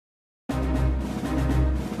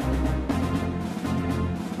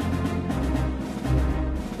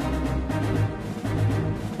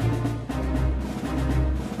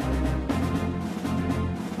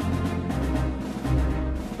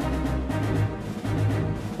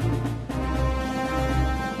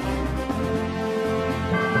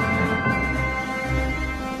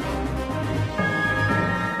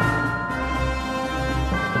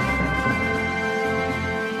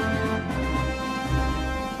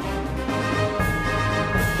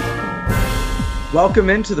Welcome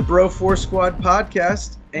into the Bro 4 Squad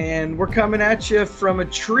podcast, and we're coming at you from a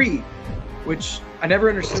tree, which I never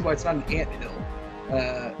understood why it's not an anthill.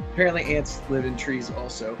 Apparently ants live in trees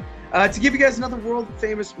also. To give you guys another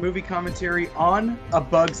world-famous movie commentary on A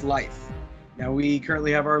Bug's Life. Now, we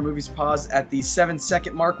currently have our movies paused at the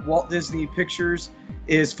 7-second mark. Walt Disney Pictures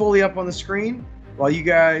is fully up on the screen. While you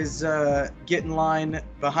guys get in line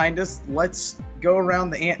behind us, let's go around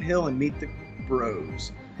the anthill and meet the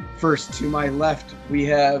bros. First, to my left, we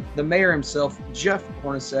have the mayor himself, Jeff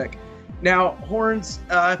Hornacek. Now, Horns,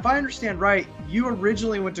 if I understand right, you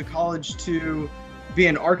originally went to college to be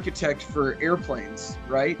an architect for airplanes,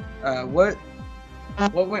 right? What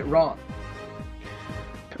went wrong?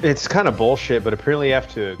 It's kind of bullshit, but apparently you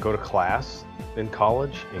have to go to class in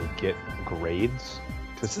college and get grades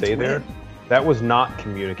to stay there. That was not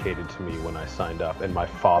communicated to me when I signed up, and my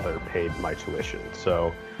father paid my tuition.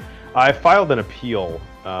 So I filed an appeal.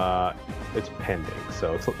 It's pending,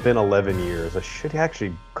 so it's been 11 years. I should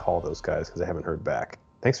actually call those guys because I haven't heard back.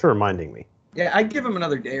 Thanks for reminding me. Yeah, I'd give them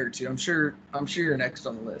another day or two. I'm sure you're next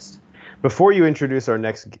on the list. Before you introduce our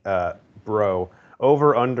next bro,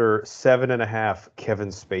 over under 7.5 Kevin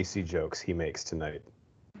Spacey jokes he makes tonight.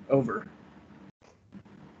 Over.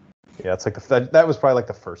 Yeah, it's like that was probably like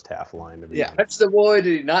the first half line. Yeah, touch the boy.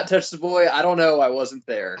 Did he not touch the boy? I don't know. I wasn't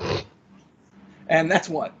there. And that's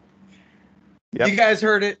one. Yep. You guys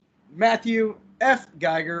heard it. Matthew F.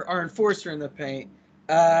 Geiger, our enforcer in the paint.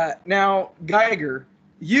 Now, Geiger,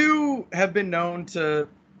 you have been known to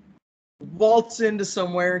waltz into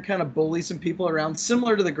somewhere and kind of bully some people around,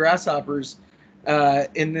 similar to the Grasshoppers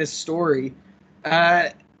in this story.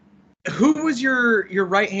 Who was your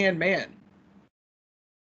right-hand man?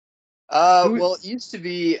 Well, it used to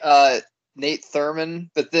be Nate Thurman,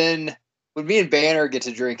 but then when me and Banner get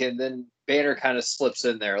to drinking, then Banner kind of slips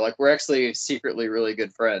in there. Like, we're actually secretly really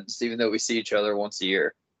good friends, even though we see each other once a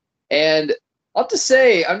year. And I'll have to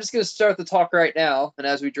say, I'm just going to start the talk right now, and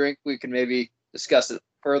as we drink, we can maybe discuss it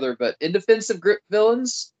further. But in defense of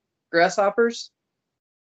villains, Grasshoppers?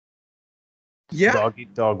 Yeah. Dog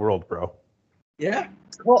eat dog world, bro. Yeah.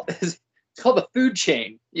 It's called the food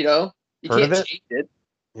chain, you know? You can't change it.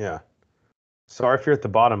 Yeah. Sorry if you're at the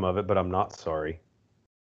bottom of it, but I'm not sorry.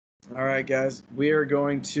 All right, guys. We are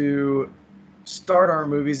going to start our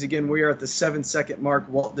movies. Again, we are at the 7-second mark.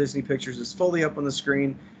 Walt Disney Pictures is fully up on the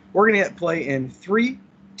screen. We're going to hit play in 3,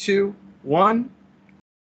 2, 1,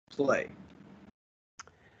 play.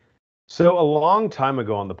 So a long time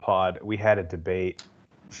ago on the pod, we had a debate,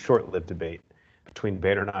 short-lived debate, between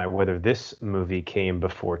Banner and I, whether this movie came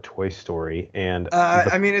before Toy Story. And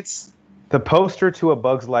the poster to A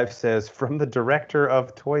Bug's Life says, from the director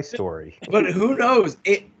of Toy Story. But who knows?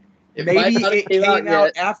 Maybe it came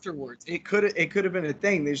out afterwards. It could have been a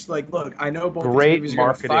thing. They're just like, look, I know both these movies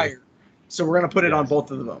are going to fire, so we're going to put it on both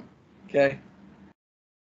of them. Okay?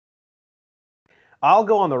 I'll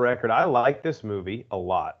go on the record. I like this movie a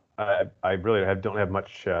lot. I really don't have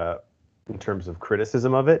much in terms of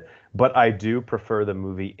criticism of it, but I do prefer the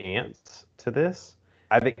movie Ants to this.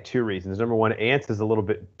 I think 2 reasons. Number 1, Ants is a little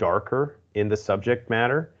bit darker in the subject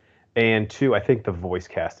matter, and 2, I think the voice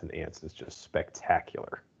cast in Ants is just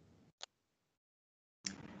spectacular.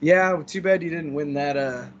 Yeah, too bad you didn't win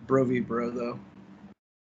that Bro v. Bro, though.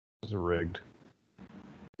 It was rigged.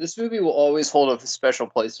 This movie will always hold a special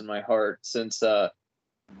place in my heart since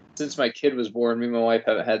my kid was born. Me and my wife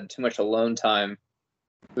haven't had too much alone time.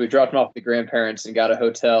 We dropped him off with the grandparents and got a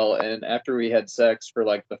hotel, and after we had sex for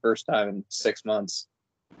like the first time in 6 months,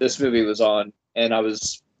 this movie was on, and I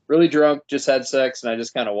was really drunk, just had sex, and I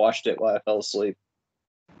just kind of watched it while I fell asleep.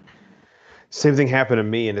 Same thing happened to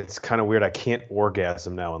me, and it's kind of weird. I can't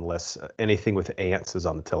orgasm now unless anything with ants is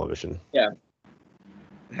on the television. Yeah.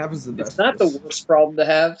 It happens the best. It's not the worst problem to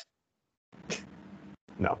have.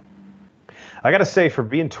 No. I got to say, for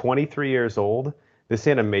being 23 years old, this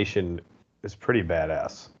animation is pretty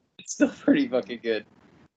badass. It's still pretty fucking good.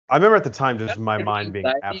 I remember at the time just my mind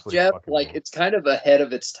being absolutely fucking like, it's kind of ahead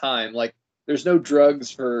of its time. Like, there's no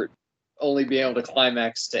drugs for only being able to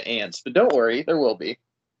climax to ants. But don't worry, there will be.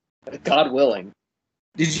 God willing.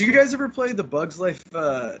 Did you guys ever play the Bug's Life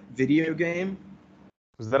video game?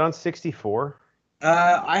 Was that on 64?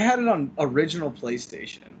 I had it on original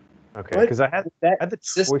PlayStation. Okay, because I had the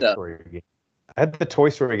Toy Story game. I had the Toy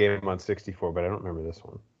Story game on 64, but I don't remember this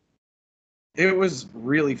one. It was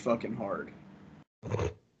really fucking hard.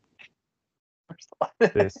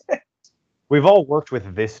 We've all worked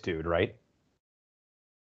with this dude, right?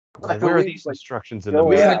 Where are these instructions in the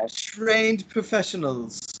movie? We manual? are trained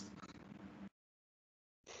professionals.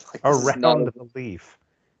 Around the leaf.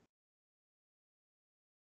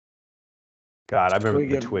 God, I remember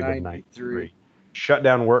the Twig of 93. Shut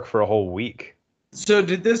down work for a whole week. So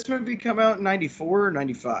did this movie come out in 94 or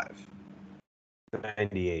 95?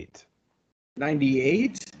 98.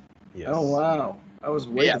 98? Yes. Oh, wow. I was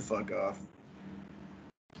way the fuck off.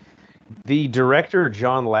 The director,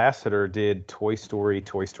 John Lasseter, did Toy Story,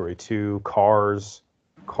 Toy Story 2, Cars,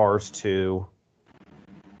 Cars 2.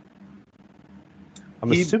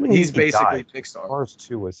 I'm assuming he's basically died. Pixar. Cars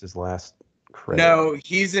 2 was his last credit. No,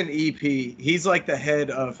 he's an EP. He's like the head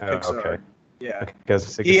of Pixar. Okay. Yeah.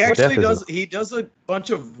 He actually does. He does a bunch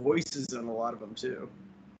of voices in a lot of them too.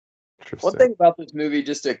 One thing about this movie,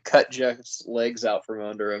 just to cut Jeff's legs out from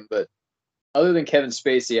under him, but other than Kevin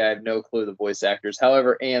Spacey, I have no clue the voice actors.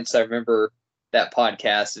 However, Ants, I remember that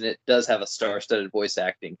podcast, and it does have a star-studded voice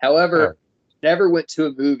acting. However, never went to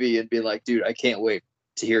a movie and be like, dude, I can't wait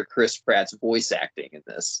to hear Chris Pratt's voice acting in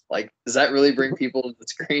this. Like, does that really bring people to the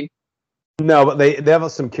screen? No, but they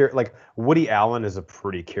have some like Woody Allen is a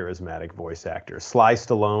pretty charismatic voice actor. Sly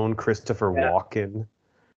Stallone, Christopher Walken.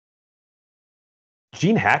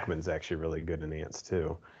 Gene Hackman's actually really good in Ants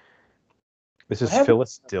too. This is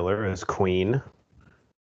Phyllis Diller as Queen.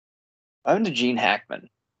 I'm to Gene Hackman.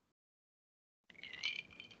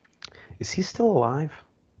 Is he still alive?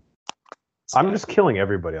 I'm just killing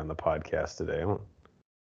everybody on the podcast today.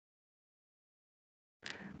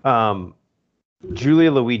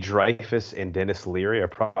 Julia Louis-Dreyfus and Dennis Leary are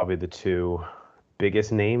probably the two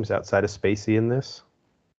biggest names outside of Spacey in this.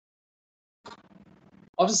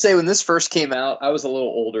 I'll just say, when this first came out, I was a little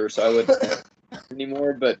older, so I wouldn't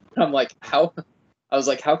anymore. But I'm like, how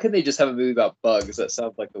can they just have a movie about bugs? That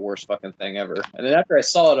sounds like the worst fucking thing ever. And then after I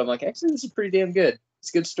saw it, I'm like, actually, this is pretty damn good. It's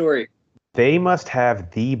a good story. They must have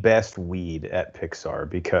the best weed at Pixar,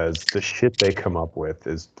 because the shit they come up with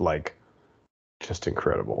is like just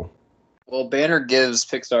incredible. Well, Banner gives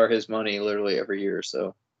Pixar his money literally every year, so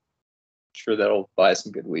I'm sure that'll buy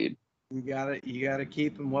some good weed. You gotta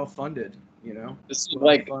keep them well funded, you know. This is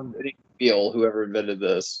like Beal, whoever invented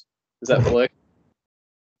this. Is that Flick?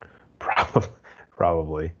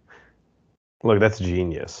 Probably. Look, that's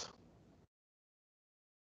genius.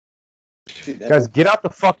 Dude, guys, get out the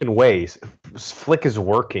fucking way. Flick is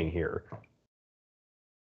working here.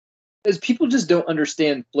 Because people just don't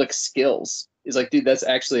understand Flick's skills. He's like, dude, that's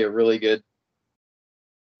actually a really good.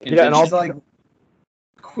 Yeah, and he's like,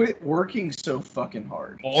 quit working so fucking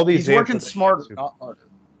hard. All these he's working smarter, not harder.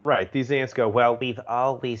 Right. These ants go, well, we've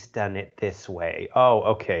always done it this way. Oh,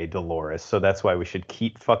 okay, Dolores. So that's why we should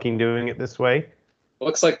keep fucking doing it this way?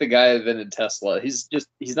 Looks like the guy that invented Tesla. He's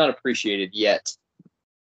not appreciated yet.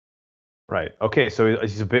 Right. Okay, so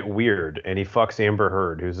he's a bit weird, and he fucks Amber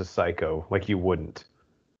Heard, who's a psycho, like you wouldn't.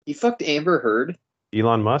 He fucked Amber Heard?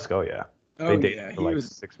 Elon Musk? Oh, yeah. Oh, they dated for like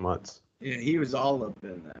 6 months. Yeah, he was all up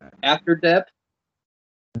in that. After Depp?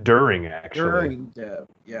 During, actually. During Depp,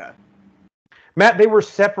 yeah. Matt, they were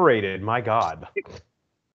separated. My God.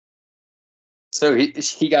 So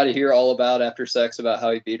he got to hear all about after sex, about how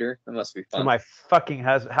he beat her? That must be fun. So my fucking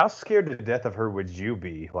husband. How scared to death of her would you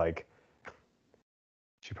be? Like,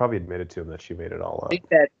 she probably admitted to him that she made it all up.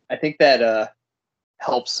 I think that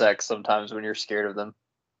helps sex sometimes when you're scared of them.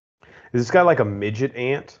 Is this guy like a midget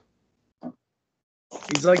ant?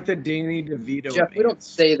 He's like the Danny DeVito. Jeff, we don't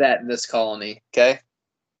say that in this colony, okay?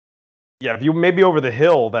 Yeah, if you maybe over the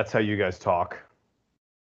hill, that's how you guys talk.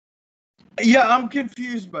 Yeah, I'm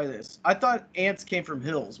confused by this. I thought ants came from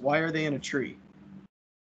hills. Why are they in a tree?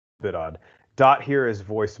 Bit odd. Dot here is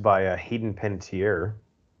voiced by Hayden Panettiere.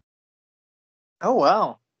 Oh,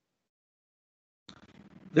 wow.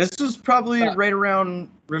 This was probably right around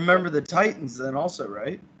Remember the Titans then also,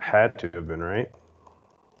 right? Had to have been, right?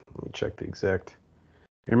 Let me check the exact.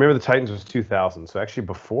 Remember the Titans was 2000, so actually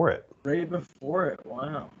before it. Right before it,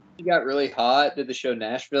 wow. She got really hot, did the show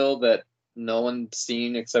Nashville that no one's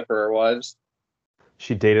seen except for our wives.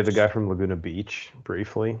 She dated a guy from Laguna Beach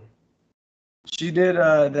briefly. She did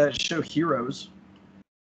that show Heroes.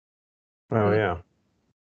 Oh, yeah.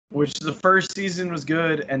 Which the first season was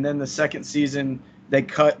good, and then the second season they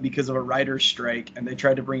cut because of a writer's strike, and they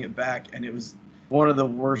tried to bring it back, and it was one of the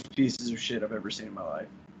worst pieces of shit I've ever seen in my life.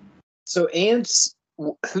 So Ants,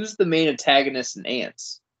 who's the main antagonist in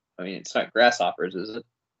Ants? I mean, it's not grasshoppers, is it?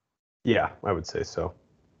 Yeah, I would say so.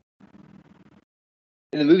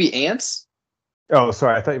 In the movie Ants? Oh,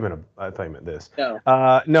 sorry. I thought you meant this. No.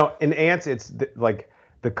 No. In Ants, it's like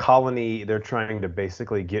the colony. They're trying to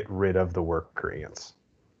basically get rid of the worker ants.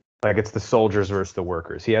 Like it's the soldiers versus the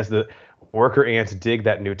workers. He has the worker ants dig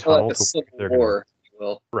that new tunnel. Like a civil war, if you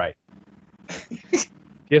will. Right.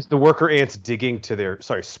 He has the worker ants digging to their.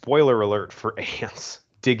 Sorry, spoiler alert for ants.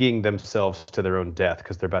 Digging themselves to their own death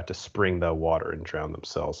because they're about to spring the water and drown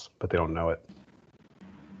themselves, but they don't know it.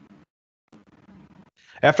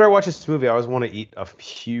 After I watch this movie, I always want to eat a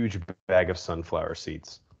huge bag of sunflower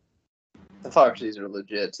seeds. Sunflower seeds are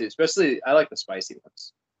legit too. Especially, I like the spicy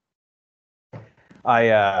ones.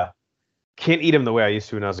 I can't eat them the way I used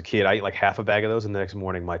to when I was a kid. I eat like half a bag of those, and the next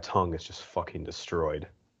morning my tongue is just fucking destroyed.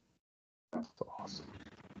 That's awesome.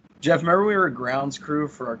 Jeff, remember we were a grounds crew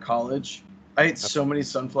for our college? I ate so many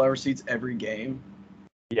sunflower seeds every game.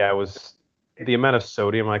 Yeah, it was the amount of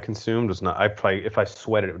sodium I consumed was not. I probably, if I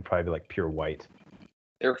sweated, it would probably be like pure white.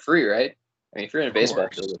 They were free, right? I mean, if you're in a baseball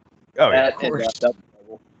field, Oh yeah, that of course. and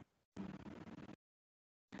double.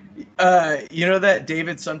 You know that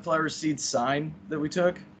David Sunflower Seeds sign that we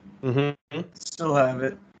took? Mm-hmm. Still have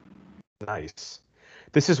it. Nice.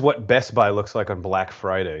 This is what Best Buy looks like on Black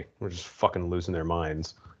Friday. We're just fucking losing their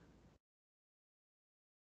minds.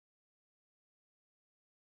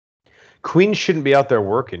 Queen shouldn't be out there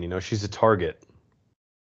working. You know, she's a target.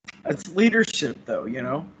 That's leadership, though. You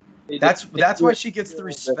know, They that's do why it she gets the a little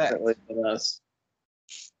respect. differently than us.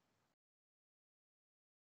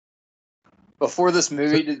 Before this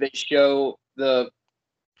movie, did they show the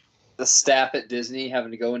staff at Disney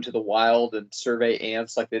having to go into the wild and survey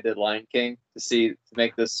ants like they did Lion King to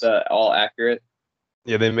make this all accurate?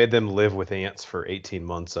 Yeah, they made them live with ants for 18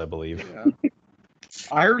 months, I believe. Yeah.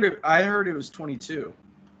 I heard it was 22.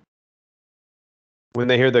 When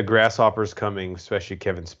they hear the grasshoppers coming, especially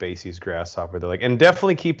Kevin Spacey's grasshopper, they're like, and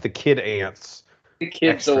definitely keep the kid ants. The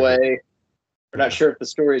kids Extra. away. We're not sure if the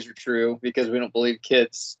stories are true because we don't believe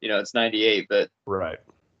kids. You know, it's 98, but Right.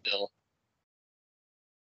 still.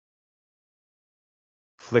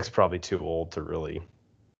 Flick's probably too old to really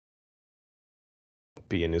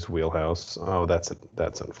be in his wheelhouse. Oh, that's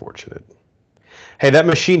unfortunate. Hey, that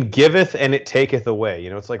machine giveth and it taketh away. You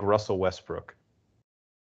know, it's like Russell Westbrook.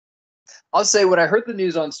 I'll say when I heard the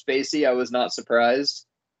news on Spacey, I was not surprised.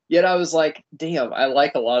 Yet I was like, damn, I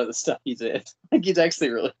like a lot of the stuff he's in. Like he's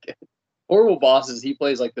actually really good. Horrible Bosses, he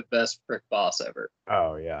plays like the best prick boss ever.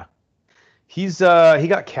 Oh yeah. He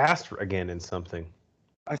got cast again in something.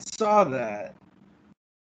 I saw that.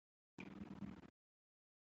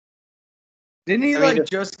 Didn't he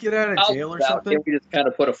just get out of jail or something? Can't we just kind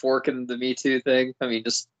of put a fork in the Me Too thing? I mean,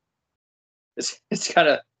 just it's kind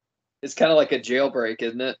of like a jailbreak,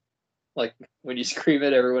 isn't it? Like when you scream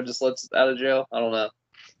it, everyone just lets out of jail. I don't know.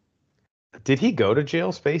 Did he go to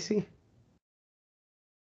jail, Spacey?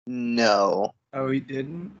 No. Oh, he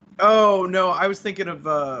didn't? Oh, no. I was thinking of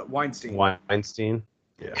Weinstein. Weinstein?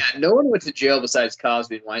 Yeah. No one went to jail besides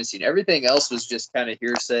Cosby and Weinstein. Everything else was just kind of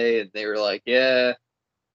hearsay, and they were like, yeah.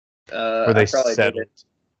 Or they I probably settled. did it.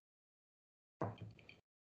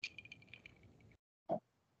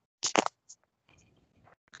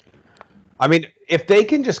 I mean, if they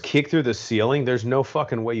can just kick through the ceiling, there's no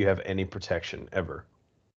fucking way you have any protection ever.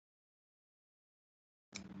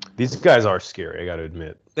 These guys are scary, I gotta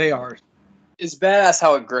admit. They are. It's badass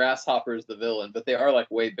how a grasshopper is the villain, but they are like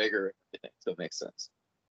way bigger and everything, so it makes sense.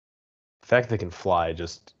 The fact they can fly,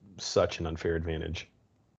 just such an unfair advantage.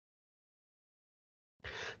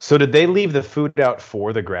 So did they leave the food out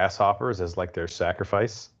for the grasshoppers as like their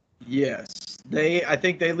sacrifice? Yes. I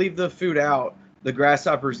think they leave the food out. The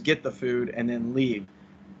grasshoppers get the food and then leave.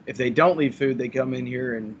 If they don't leave food, they come in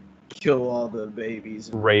here and kill all the babies.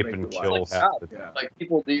 And Rape and kill. Yeah. Like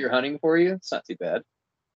people do your hunting for you. It's not too bad.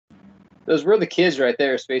 Those were the kids right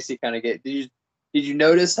there. Spacey kind of get. Did you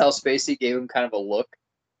notice how Spacey gave him kind of a look?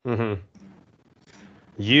 Mm-hmm.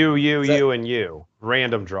 You, and you.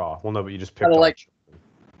 Random draw. Well, no, but you just picked. Like,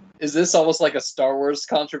 is this almost like a Star Wars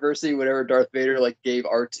controversy? Whenever Darth Vader gave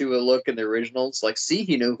R2 a look in the originals, see,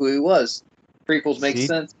 he knew who he was. Prequels make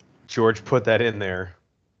sense. George put that in there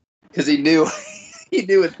because he knew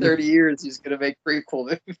in 30 years he's gonna make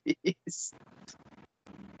prequel movies.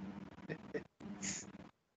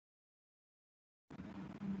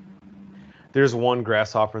 There's one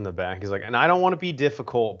grasshopper in the back. He's like, and I don't want to be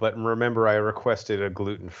difficult, but remember I requested a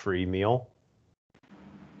gluten-free meal.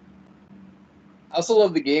 I also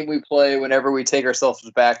love the game we play whenever we take ourselves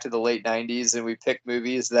back to the late 90s and we pick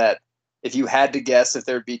movies that if you had to guess if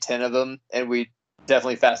there'd be 10 of them, and we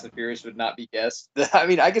definitely Fast and Furious would not be guessed. I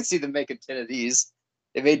mean, I could see them making 10 of these.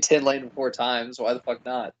 They made 10 Lane 4 times. Why the fuck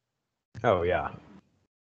not? Oh, yeah.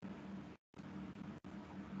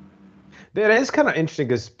 That is kind of interesting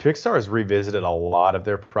because Pixar has revisited a lot of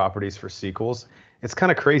their properties for sequels. It's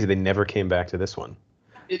kind of crazy they never came back to this one.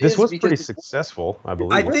 This was pretty successful, I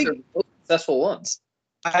believe. I think they're both successful ones.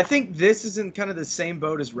 I think this is in kind of the same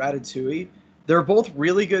boat as Ratatouille. They're both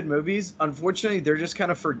really good movies. Unfortunately, they're just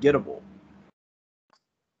kind of forgettable.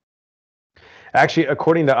 Actually,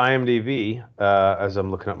 according to IMDb, as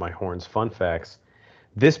I'm looking up my Horns fun facts,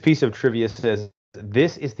 this piece of trivia says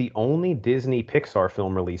this is the only Disney Pixar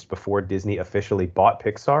film released before Disney officially bought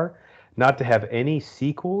Pixar, not to have any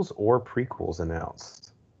sequels or prequels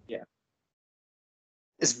announced. Yeah.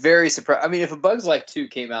 It's very surprising. I mean, if A Bug's Life 2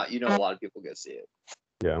 came out, a lot of people go see it.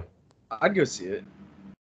 Yeah. I'd go see it.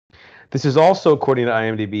 This is also, according to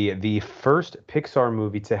IMDb, the first Pixar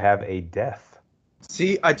movie to have a death.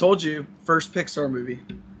 See, I told you, first Pixar movie.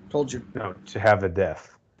 Told you. No, to have a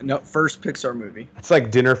death. No, first Pixar movie. It's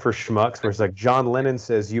like Dinner for Schmucks, where it's like John Lennon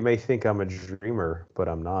says, "You may think I'm a dreamer, but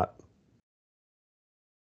I'm not."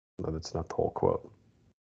 No, that's not the whole quote.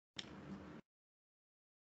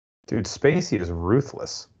 Dude, Spacey is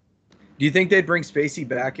ruthless. Do you think they'd bring Spacey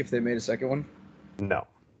back if they made a second one? No.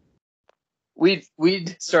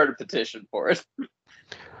 We'd start a petition for it.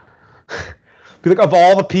 Like, of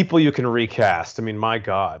all the people you can recast, I mean, my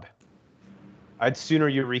God. I'd sooner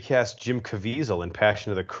you recast Jim Caviezel in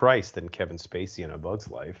Passion of the Christ than Kevin Spacey in A Bug's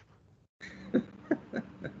Life.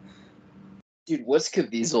 Dude, what's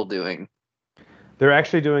Caviezel doing? They're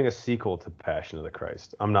actually doing a sequel to Passion of the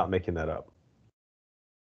Christ. I'm not making that up.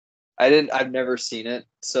 I've never seen it.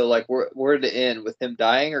 So, like, where to end? With him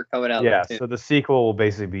dying or coming out? Yeah, so the sequel will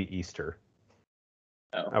basically be Easter.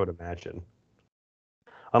 Oh. I would imagine.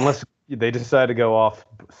 Unless they decide to go off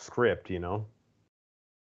script, you know?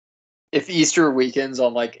 If Easter weekends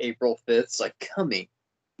on, like, April 5th, it's like, coming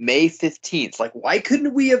May 15th. Like, why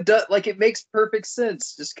couldn't we have done... Like, it makes perfect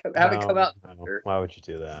sense. Just have it come out. No. Why would you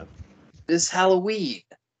do that? This Halloween.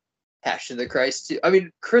 Passion of the Christ, too. I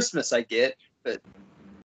mean, Christmas I get, but...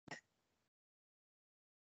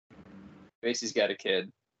 Macy's got a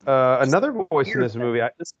kid. Another voice in this movie. I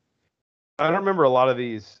don't remember a lot of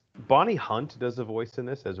these. Bonnie Hunt does a voice in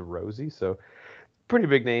this as Rosie, so pretty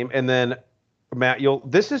big name. And then Matt,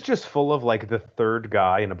 this is just full of like the third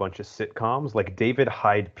guy in a bunch of sitcoms. Like David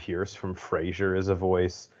Hyde Pierce from Frasier is a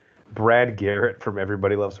voice. Brad Garrett from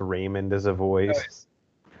Everybody Loves Raymond is a voice. Nice.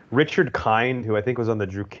 Richard Kind, who I think was on the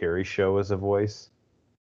Drew Carey Show, is a voice.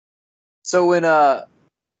 So when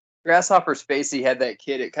Grasshopper Spacey had that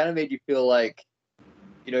kid, it kind of made you feel like,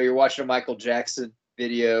 you're watching a Michael Jackson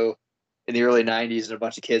video in the early 90s and a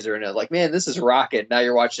bunch of kids are in it. Like, man, this is rocking. Now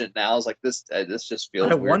you're watching it now. It's like, this just feels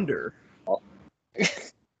weird. Wonder.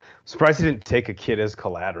 Surprised he didn't take a kid as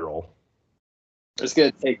collateral. I'm just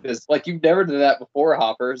going to take this. Like, you've never done that before,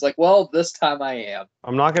 Hopper. It's like, well, this time I am.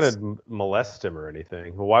 I'm not going to molest him or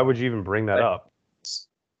anything. Well, why would you even bring that up?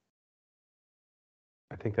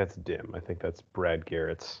 I think that's dim. I think that's Brad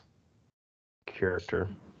Garrett's character.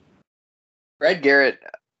 Brad Garrett,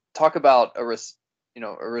 talk about a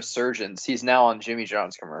resurgence. He's now on Jimmy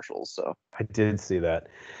John's commercials. So I did see that.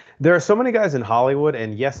 There are so many guys in Hollywood,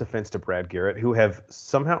 and yes, offense to Brad Garrett, who have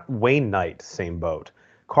somehow Wayne Knight, same boat,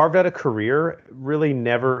 carved out a career really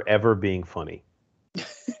never ever being funny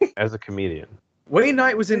as a comedian. Wayne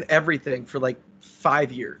Knight was in everything for like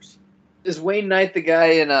 5 years. Is Wayne Knight the guy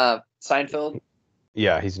in Seinfeld?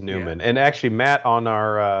 Yeah, he's Newman. Yeah. And actually, Matt, on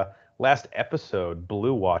our last episode,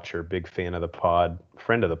 Blue Watcher, big fan of the pod,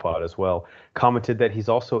 friend of the pod as well, commented that he's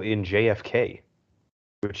also in JFK,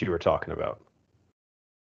 which you were talking about.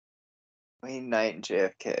 Wayne Knight and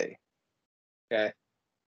JFK. Okay.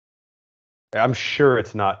 I'm sure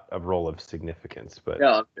it's not a role of significance, but...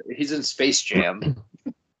 No, he's in Space Jam.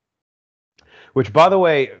 Which, by the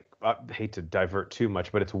way, I hate to divert too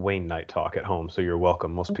much, but it's Wayne Knight talk at home, so you're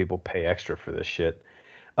welcome. Most people pay extra for this shit.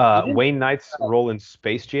 Wayne Knight's role in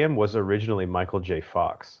Space Jam was originally Michael J.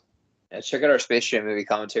 Fox. Yeah, check out our Space Jam movie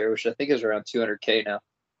commentary, which I think is around 200K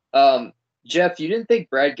now. Jeff, you didn't think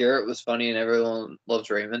Brad Garrett was funny and Everyone Loves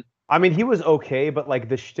Raymond? I mean, he was okay, but like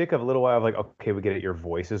the shtick of a little while, like, okay, we get it. Your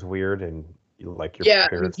voice is weird, and you like your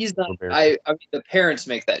parents. Yeah, he's not. I mean, the parents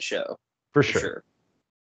make that show for sure.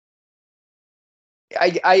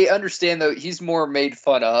 I understand though. He's more made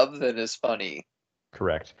fun of than is funny.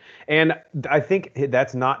 Correct, and I think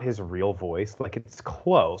that's not his real voice. Like it's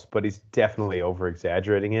close, but he's definitely over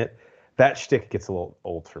exaggerating it. That shtick gets a little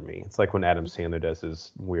old for me. It's like when Adam Sandler does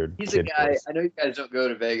his weird. He's a guy. Voice. I know you guys don't go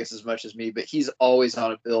to Vegas as much as me, but he's always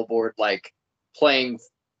on a billboard, like playing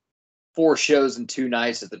 4 shows in 2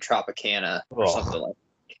 nights at the Tropicana or something like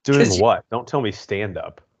that. Doing what? Don't tell me stand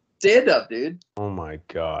up. Stand up, dude. Oh my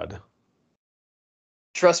god.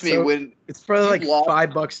 Trust me, when it's probably like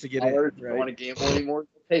 $5 to get in. Right? Don't want to gamble anymore?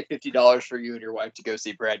 Pay $50 for you and your wife to go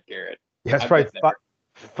see Brad Garrett. Yeah, it's probably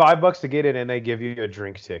 $5 to get in, and they give you a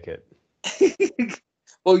drink ticket.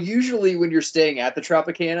 Well, usually when you're staying at the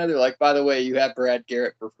Tropicana, they're like, by the way, you have Brad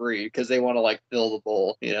Garrett for free because they want to like fill the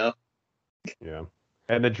bowl, you know? Yeah.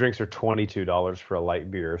 And the drinks are $22 for a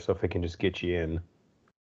light beer, so if they can just get you in.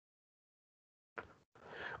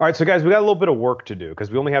 All right, so guys, we got a little bit of work to do because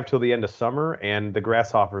we only have till the end of summer, and the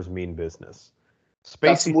grasshoppers mean business.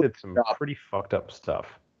 Spacey did some pretty fucked up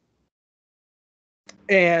stuff.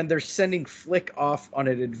 And they're sending Flick off on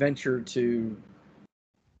an adventure to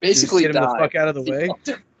basically get him the fuck out of the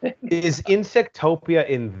way. Is Insectopia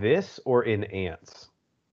in this or in Ants?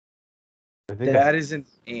 I think that is in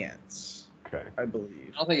Ants. Okay, I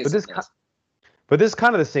believe. I don't think it's. But this is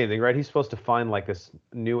kind of the same thing, right? He's supposed to find like this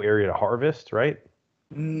new area to harvest, right?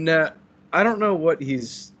 No, I don't know what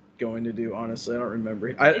he's going to do. Honestly, I don't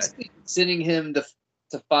remember. Basically, sending him to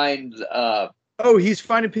find. Oh, he's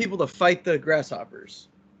finding people to fight the grasshoppers.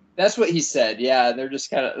 That's what he said. Yeah, they're just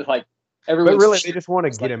kind of like everyone. But really, they just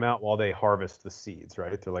want to get him out while they harvest the seeds,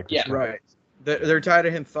 right? They're like, yeah, right. They're tired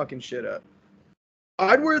of him fucking shit up.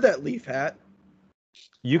 I'd wear that leaf hat.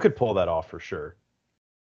 You could pull that off for sure.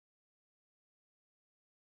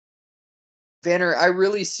 Vanner, I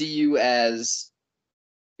really see you as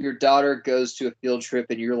your daughter goes to a field trip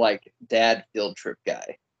and you're like dad field trip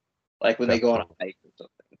guy. Like when they go on a hike or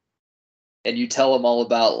something. And you tell them all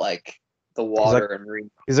about like the water and marine.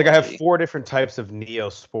 He's like, I have 4 different types of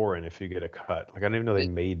Neosporin if you get a cut. Like I didn't even know they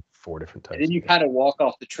made 4 different types. And then you kind of walk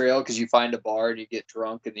off the trail because you find a bar and you get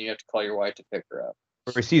drunk and then you have to call your wife to pick her up.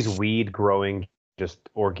 Or he sees weed growing just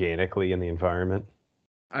organically in the environment.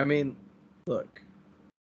 I mean, look.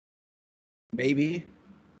 Maybe.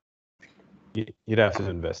 You'd have to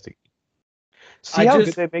investigate. See how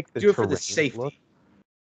good they make the do it for the safety. Look?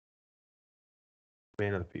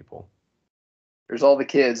 Man of the people. There's all the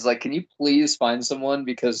kids. Like, can you please find someone?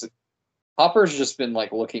 Because Hopper's just been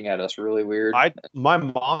like looking at us really weird. My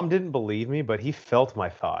mom didn't believe me, but he felt my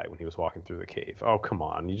thigh when he was walking through the cave. Oh, come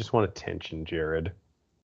on. You just want attention, Jared.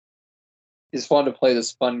 He just wanted to play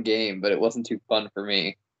this fun game, but it wasn't too fun for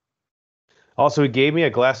me. Also, he gave me a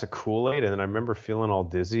glass of Kool-Aid, and then I remember feeling all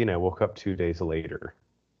dizzy, and I woke up 2 days later.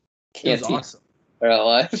 Can't be awesome. They're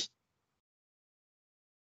alive.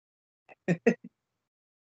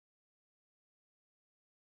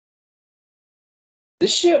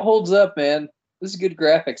 This shit holds up, man. This is good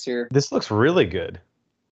graphics here. This looks really good.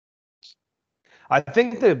 I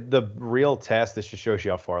think the real test, this just shows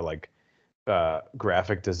you how far like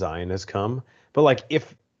graphic design has come. But like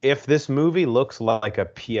if this movie looks like a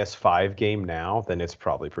PS5 game now, then it's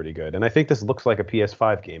probably pretty good. And I think this looks like a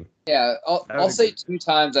PS5 game. Yeah, I'll say 2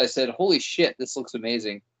 times I said, holy shit, this looks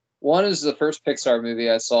amazing. One is the first Pixar movie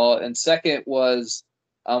I saw, and second was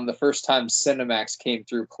the first time Cinemax came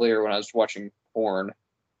through clear when I was watching porn.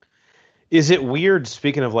 Is it weird,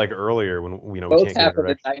 speaking of like earlier when we both can't happened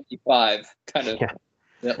in 95, kind of.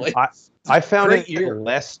 Yeah. I found it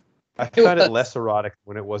less. I found it less erotic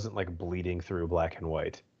when it wasn't like bleeding through black and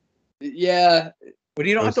white. Yeah, but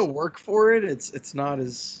you don't have to work for it. It's not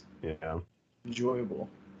as enjoyable.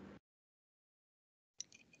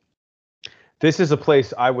 This is a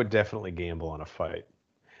place I would definitely gamble on a fight.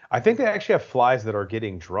 I think they actually have flies that are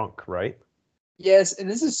getting drunk, right? Yes, and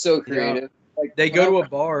this is so creative. Yeah. Like they go to a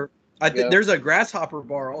bar. There's a grasshopper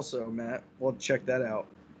bar also, Matt. We'll check that out.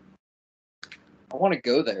 I want to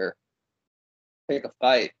go there. Pick a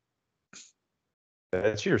fight.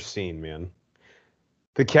 That's your scene, man.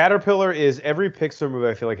 The Caterpillar is every Pixar movie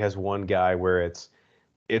I feel like has one guy where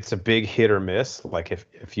it's a big hit or miss. Like if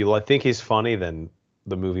you think he's funny, then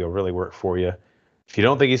the movie will really work for you. If you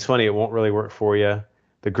don't think he's funny, it won't really work for you.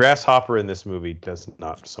 The grasshopper in this movie does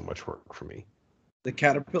not so much work for me. The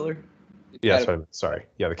Caterpillar? Yeah, that's what I meant. Sorry.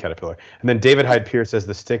 Yeah, the Caterpillar. And then David Hyde Pierce says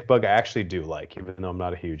the stick bug I actually do like, even though I'm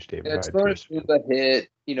not a huge David Hyde Pierce fan. It's a hit.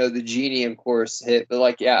 You know, the genie, of course, hit. But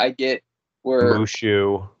like, yeah, I get where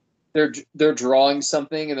Mushu. They're drawing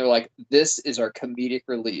something and they're like, this is our comedic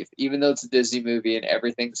relief, even though it's a Disney movie and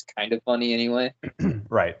everything's kind of funny anyway.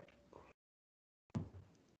 Right.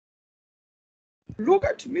 Look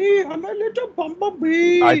at me, I'm a little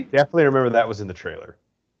bumblebee. I definitely remember that was in the trailer.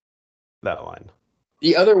 That line.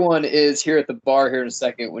 The other one is here at the bar here in a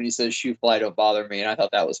second when he says "shoe fly, don't bother me," and I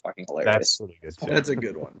thought that was fucking hilarious. That's really good too. That's a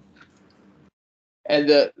good one.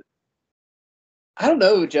 And I don't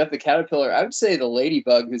know, Jeff, the Caterpillar. I would say the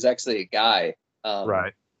Ladybug, who's actually a guy.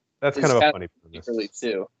 Right. That's kind of a funny premise. Really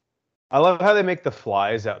too. I love how they make the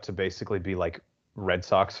flies out to basically be like Red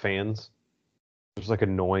Sox fans. There's like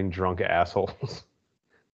annoying drunk assholes.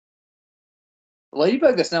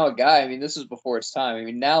 Ladybug that's now a guy. I mean, this is before its time. I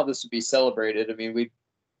mean, now this would be celebrated. I mean,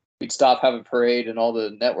 we'd stop having parade and all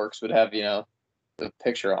the networks would have, the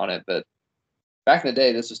picture on it. But back in the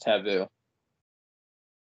day, this was taboo.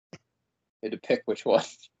 You had to pick which one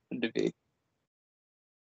to be.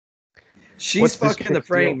 She's fucking the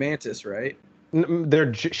praying mantis, right?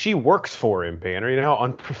 She works for him, Banner. You know how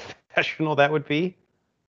unprofessional that would be?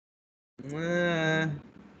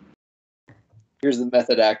 Here's the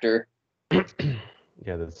method actor.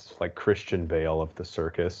 Yeah, that's like Christian Bale of the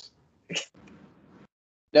circus.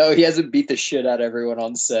 No, he hasn't beat the shit out of everyone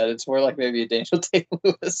on set. It's more like maybe a Daniel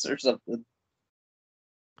Day-Lewis or something.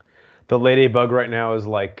 The ladybug right now is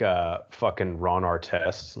like fucking Ron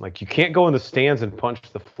Artest. Like you can't go in the stands and punch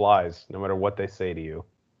the flies, no matter what they say to you.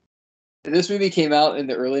 If this movie came out in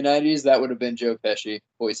the early 90s, that would have been Joe Pesci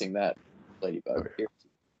voicing that ladybug. Okay.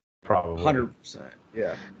 Probably. 100%.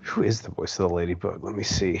 Yeah. Who is the voice of the ladybug? Let me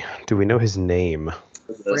see. Do we know his name?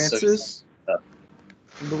 Francis, I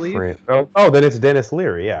believe. Oh, then it's Dennis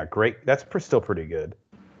Leary. Yeah, great. That's still pretty good.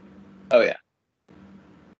 Oh, yeah.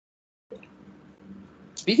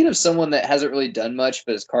 Speaking of someone that hasn't really done much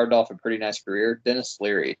but has carved off a pretty nice career, Dennis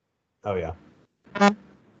Leary. Oh yeah.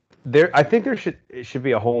 I think it should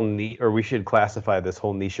be a whole niche, or we should classify this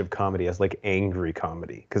whole niche of comedy as like angry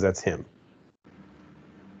comedy, because that's him.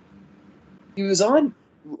 He was on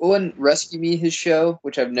Rescue Me, his show,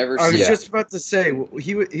 which I've never seen. I was just about to say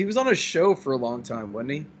he was on a show for a long time,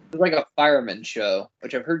 wasn't he? It was like a fireman show,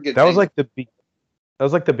 which I've heard good That things. was like that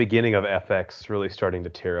was like the beginning of FX really starting to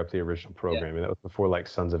tear up the original programming. Yeah. That was before like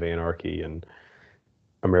Sons of Anarchy and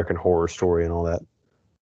American Horror Story and all that.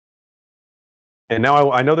 And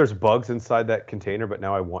now I know there's bugs inside that container, but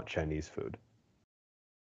now I want Chinese food.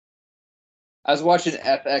 I was watching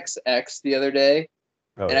FXX the other day,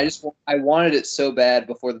 and I wanted it so bad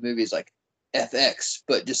before the movie's like FX,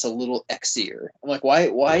 but just a little X-ier. I'm like, why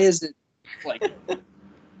is it like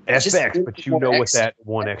FX? But you know what that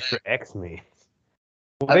one extra X means.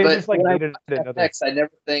 Well, they just like needed another. FX, I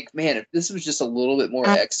never think, man, if this was just a little bit more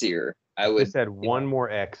X-ier, I would. Just had one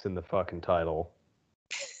more X in the fucking title.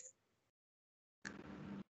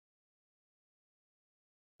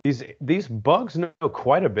 These bugs know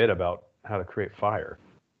quite a bit about how to create fire.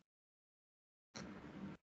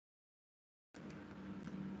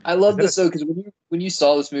 I love this though, because when you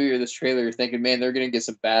saw this movie or this trailer, you're thinking, man, they're gonna get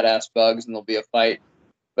some badass bugs and there'll be a fight.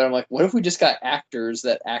 But I'm like, what if we just got actors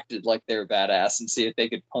that acted like they were badass and see if they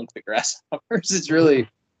could punk the grasshoppers? It's really.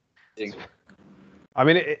 I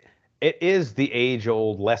mean, it is the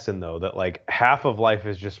age-old lesson though that like half of life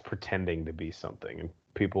is just pretending to be something, and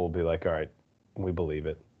people will be like, all right, we believe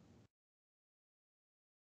it.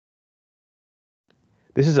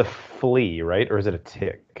 This is a flea, right? Or is it a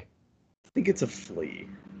tick? I think it's a flea.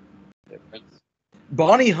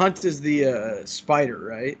 Bonnie Hunt is the spider,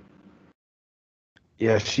 right?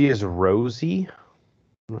 Yeah, she is Rosie.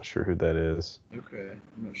 I'm not sure who that is. Okay,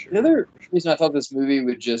 I'm not sure. The other reason I thought this movie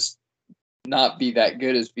would just not be that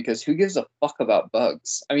good is because who gives a fuck about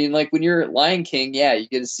bugs? I mean, like when you're Lion King, yeah, you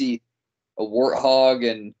get to see a warthog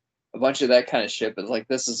and a bunch of that kind of shit, but like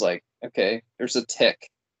this is like, okay, there's a tick.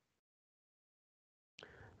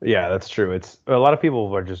 Yeah, that's true. It's a lot of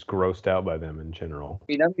people are just grossed out by them in general. I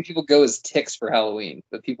mean, not many people go as ticks for Halloween,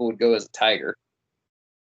 but people would go as a tiger.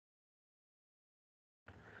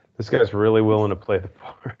 This guy's really willing to play the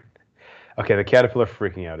part. Okay, the caterpillar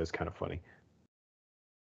freaking out is kind of funny.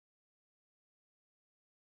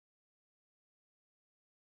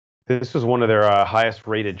 This was one of their highest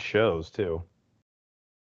rated shows, too.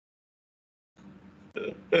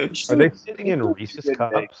 Are they sitting in Reese's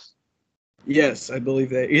cups? Yes, I believe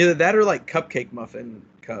that. Either that or like cupcake muffin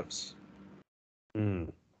cups. The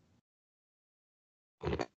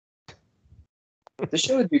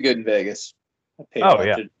show would be good in Vegas. Oh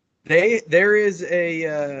yeah.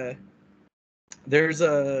 There's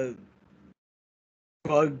a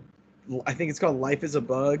bug. I think it's called Life is a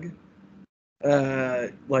Bug.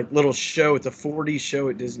 Like little show. It's a 4D show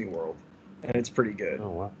at Disney World, and it's pretty good. Oh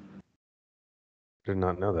wow. Did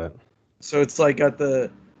not know that. So it's like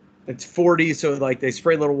it's 4D, so like they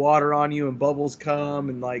spray a little water on you and bubbles come,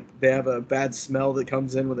 and like they have a bad smell that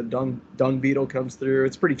comes in when a dung beetle comes through.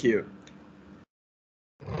 It's pretty cute.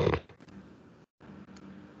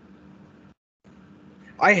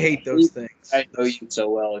 I hate those things. I know you so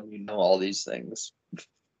well, and you know all these things.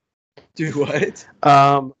 Do what?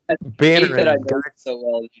 Banner. I know you so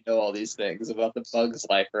well, and you know all these things about the Bugs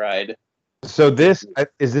Life ride. So is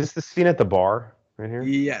this the scene at the bar right here?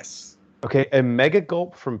 Yes. Okay, a mega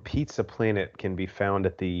gulp from Pizza Planet can be found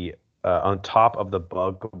at the on top of the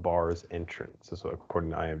Bug Bar's entrance. This is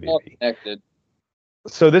according to IMDb. All connected.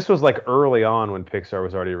 So this was like early on when Pixar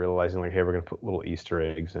was already realizing like, hey, we're gonna put little Easter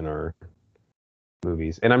eggs in our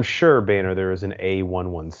movies, and I'm sure Banner there is an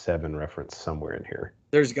A117 reference somewhere in here.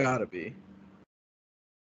 There's gotta be.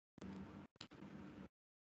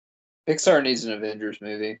 Pixar needs an Avengers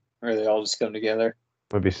movie where they all just come together.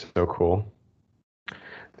 Would be so cool.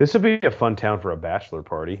 This would be a fun town for a bachelor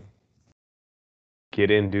party. Get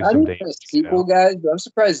in, do some dating. Sequel, guys, but I'm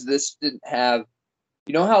surprised this didn't have,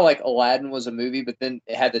 You know how like Aladdin was a movie, but then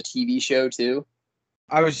it had the TV show too?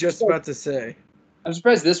 I was just about to say. I'm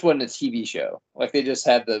surprised this wasn't a TV show. Like they just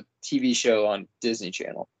had the TV show on Disney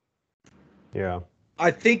Channel. Yeah.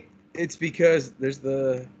 I think it's because there's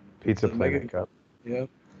the Pizza the Planet Mega- Cup.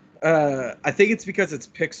 yeah. I think it's because it's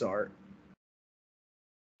Pixar,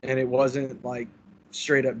 and it wasn't like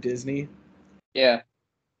straight up Disney. Yeah.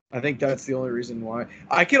 I think that's the only reason why.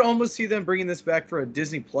 I could almost see them bringing this back for a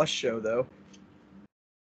Disney Plus show, though.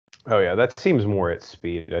 Oh yeah, that seems more at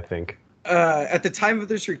speed, I think. At the time of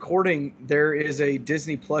this recording, there is a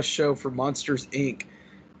Disney Plus show for Monsters Inc.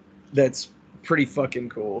 that's pretty fucking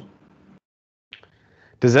cool.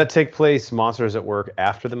 Does that take place Monsters at Work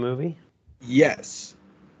after the movie? Yes.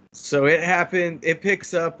 So it happened. It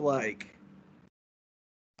picks up like,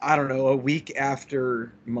 I don't know, a week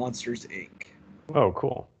after Monsters Inc. Oh,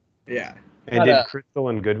 cool. Yeah. And did Crystal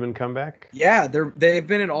and Goodman come back? Yeah, they've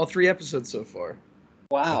been in all 3 episodes so far.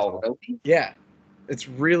 Wow. Really? Yeah. It's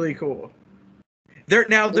really cool. They're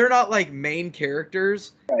not like main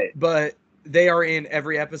characters, Right. but they are in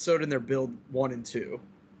every episode and they're billed 1 and 2.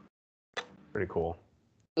 Pretty cool.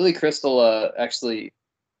 Billy Crystal actually, I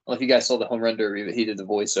don't know if you guys saw the Home Run Derby, but he did the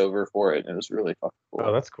voiceover for it, and it was really fucking cool.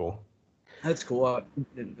 Oh, that's cool. That's cool. I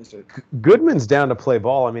didn't miss it. Goodman's down to play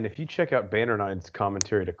ball. I mean, if you check out Banner Nine's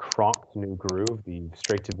commentary to Kronk's New Groove, the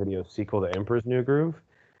straight-to-video sequel to Emperor's New Groove,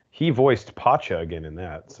 he voiced Pacha again in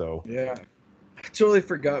that, so Yeah. I totally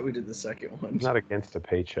forgot we did the second one. he's not against a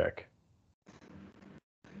paycheck.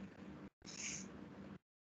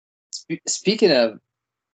 Speaking of,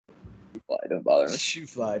 don't bother me. Shoe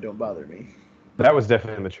fly, don't bother me. That was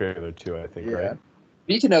definitely in the trailer too, I think, Yeah. right?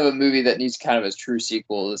 Speaking of a movie that needs kind of a true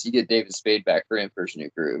sequel, is you get David Spade back for Emperor's New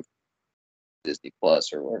Groove, Disney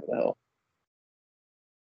Plus or whatever the hell.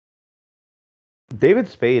 David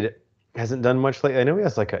Spade hasn't done much lately. I know he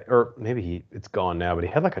has like or maybe it's gone now, but he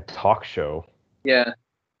had like a talk show, Yeah,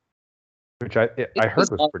 which I heard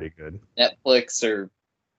was pretty good. Netflix or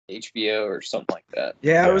HBO or something like that.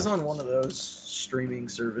 Yeah, I Yeah. was on one of those streaming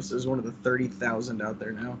services, one of the 30,000 out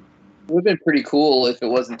there now. It would have been pretty cool if it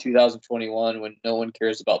wasn't 2021 when no one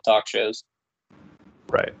cares about talk shows.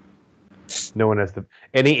 Right. No one has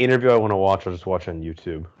any interview I want to watch, I'll just watch on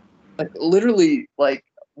YouTube. Like literally, like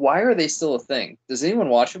why are they still a thing? Does anyone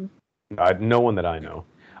watch them? No one that I know.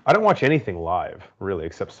 I don't watch anything live, really,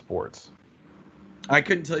 except sports. I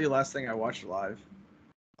couldn't tell you last thing I watched live,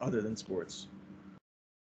 other than sports.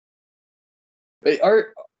 But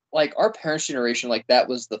our parents' generation, like that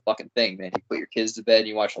was the fucking thing, man. You put your kids to bed and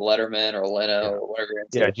you watch a Letterman or a Leno or whatever. You're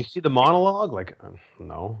into. Yeah, did you see the monologue? Like,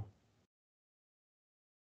 no.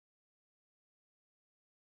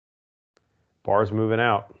 Bar's moving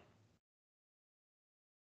out.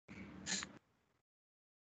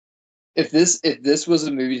 If this was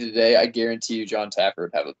a movie today, I guarantee you John Tapper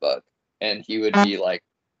would have a bug, and he would be like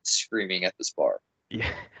screaming at this bar.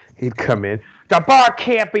 Yeah, he'd come in. The bar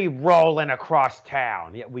can't be rolling across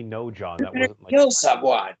town. Yeah, we know, John. That wasn't like Kill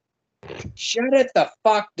someone. Shut it the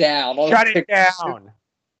fuck down. All shut the it down.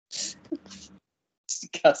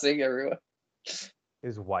 Cussing everyone.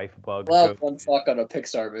 His wife bug. Love one fuck on a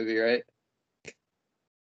Pixar movie, right?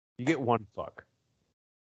 You get one fuck.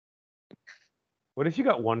 What if you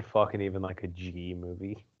got one fuck in even like a GE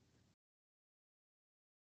movie?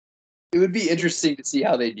 It would be interesting to see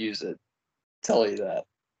how they'd use it. Tell you that.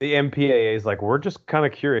 The MPAA is like, we're just kind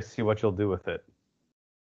of curious to see what you'll do with it.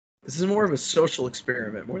 This is more of a social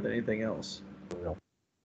experiment more than anything else.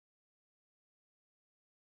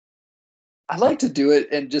 I'd like to do it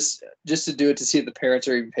and just to do it to see if the parents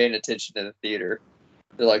are even paying attention in the theater.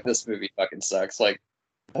 They're like, this movie fucking sucks. Like,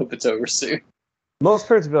 I hope it's over soon. Most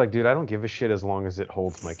parents would be like, dude, I don't give a shit as long as it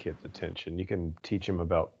holds my kid's attention. You can teach him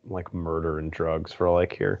about like murder and drugs for all I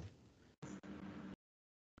care.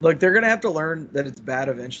 Look, they're gonna have to learn that it's bad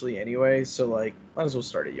eventually anyway, so like, might as well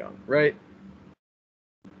start it young, right?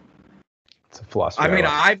 It's a philosophy. I mean,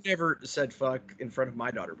 like. I've never said fuck in front of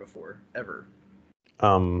my daughter before, ever.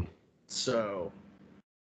 So,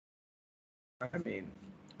 I mean,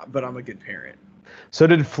 but I'm a good parent. So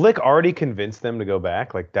did Flick already convince them to go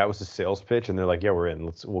back? Like that was a sales pitch, and they're like, "Yeah, we're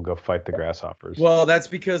in. We'll go fight the grasshoppers." Well, that's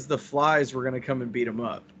because the flies were gonna come and beat them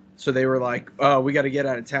up. So they were like, "Oh, we got to get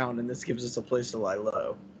out of town, and this gives us a place to lie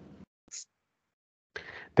low."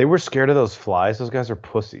 They were scared of those flies. Those guys are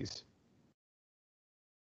pussies.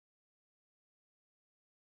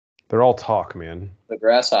 They're all talk, man. The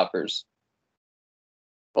grasshoppers.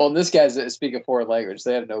 Well, and this guy's speaking a foreign language.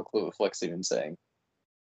 They have no clue what Flick's even saying.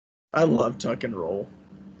 I love tuck and roll.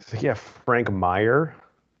 So, yeah, Frank Meyer.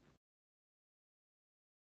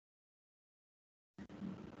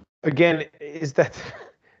 Again, is that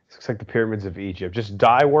Looks like the pyramids of Egypt. Just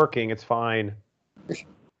die working. It's fine.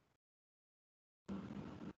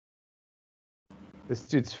 This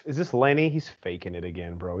dude's... Is this Lenny? He's faking it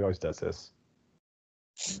again, bro. He always does this.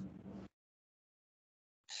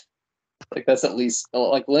 Like that's at least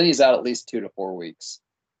like Lenny's out at least 2 to 4 weeks.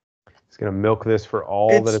 He's going to milk this for all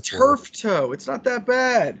that It's it's worth. turf toe. It's not that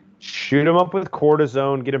bad. Shoot him up with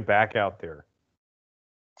cortisone. Get him back out there.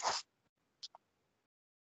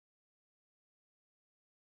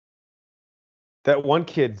 That one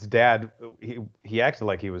kid's dad, he acted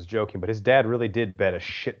like he was joking, but his dad really did bet a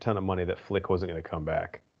shit ton of money that Flick wasn't going to come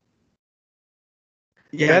back.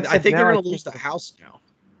 Yeah, I think they're now going to lose the house now.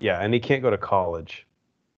 Yeah, and he can't go to college.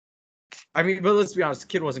 I mean, but let's be honest, the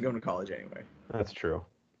kid wasn't going to college anyway. That's true.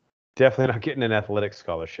 Definitely not getting an athletic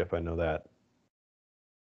scholarship. I know that.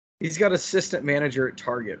 He's got assistant manager at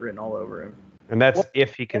Target written all over him. And that's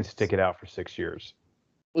if he can stick it out for 6 years.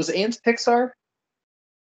 Was Ants Pixar?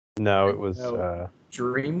 No, it was... No.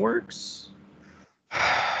 DreamWorks?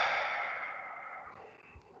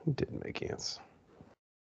 Who didn't make Ants?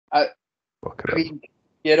 I Look it up. mean,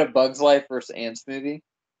 you had a Bug's Life versus Ants movie.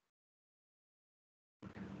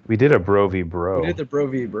 We did a Bro v Bro. We did the Bro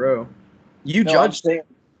v Bro. You No, judged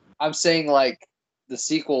I'm saying like the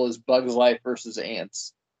sequel is Bug's Life versus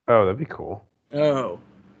Ants. Oh, that'd be cool. Oh.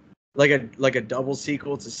 Like a double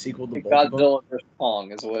sequel. It's a sequel to Like both of them. Godzilla versus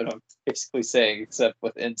Kong is what I'm basically saying, except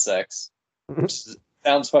with insects. Which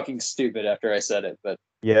sounds fucking stupid after I said it, but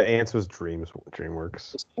Yeah, Ants was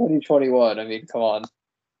DreamWorks. it's 2021. I mean, come on.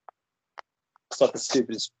 It's not the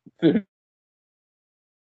stupidest. Oh,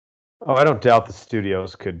 I don't doubt the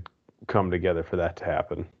studios could come together for that to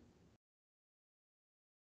happen.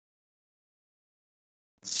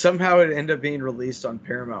 Somehow it ended up being released on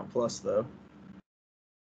Paramount Plus, though.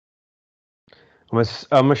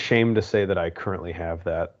 I'm ashamed to say that I currently have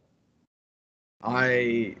that.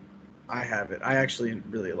 I have it. I actually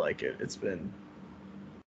really like it. It's been.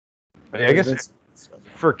 I guess it's-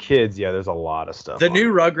 for kids, yeah, there's a lot of stuff. the on new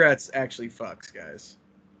it. Rugrats actually fucks, guys,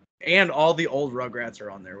 and all the old Rugrats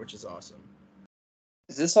are on there, which is awesome.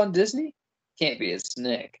 Is this on Disney? Can't be. It's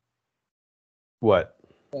Nick. What?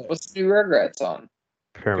 What's the new Rugrats on?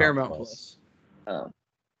 Paramount Plus. Oh.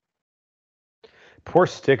 Poor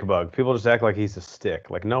stick bug. People just act like he's a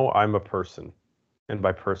stick. Like, no, I'm a person. And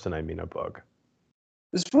by person, I mean a bug.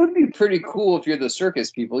 This would be pretty cool if you're the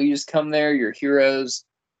circus people. You just come there, you're heroes,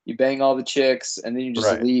 you bang all the chicks, and then you just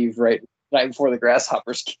Right. leave right before the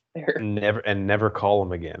grasshoppers get there. Never call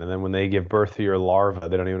them again. And then when they give birth to your larva,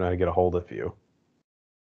 they don't even know how to get a hold of you.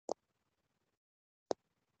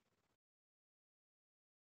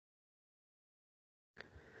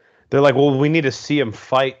 They're like, well, we need to see him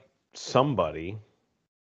fight somebody.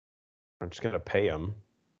 I'm just going to pay him.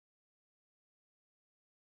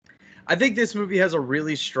 I think this movie has a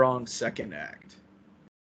really strong second act.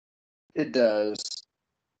 It does.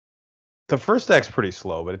 The first act's pretty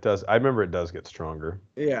slow, but it does. I remember it does get stronger.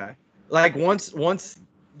 Yeah, like once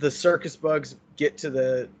the circus bugs get to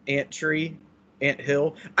the ant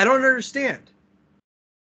hill, I don't understand.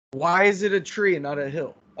 Why is it a tree and not a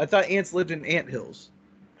hill? I thought ants lived in ant hills.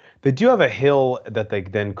 They do have a hill that they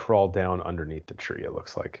then crawl down underneath the tree, it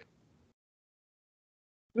looks like.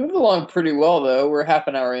 Moving along pretty well, though. We're half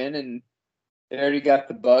an hour in, and they already got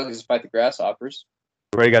the bugs fight the grasshoppers.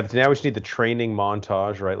 Right, now we just need the training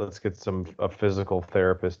montage, right? Let's get a physical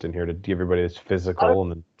therapist in here to give everybody this physical,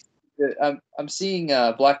 and then I'm seeing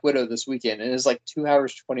Black Widow this weekend, and it's like 2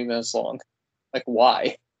 hours 20 minutes long. Like,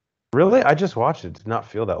 why? really, I just watched it. It did not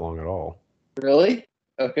feel that long at all. Really?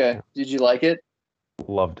 Okay. Did you like it?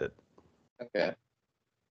 Loved it. Okay.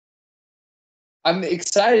 I'm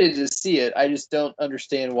excited to see it. I just don't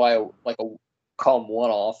understand why, like, a calm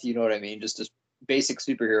one-off. You know what I mean? Just a basic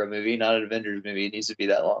superhero movie, not an Avengers movie. It needs to be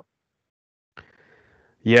that long.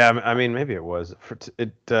 Yeah, I mean, maybe it was.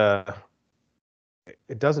 It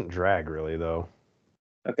doesn't drag really, though.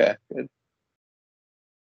 Okay, good.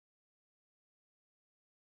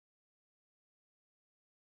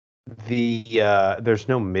 There's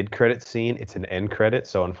no mid-credit scene. It's an end credit,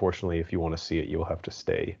 so unfortunately, if you want to see it, you'll have to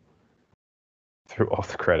stay through all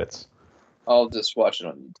the credits. I'll just watch it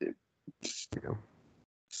on YouTube. Yeah.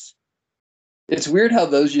 It's weird how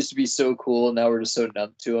those used to be so cool, and now we're just so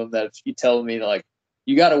numb to them that if you tell me, like,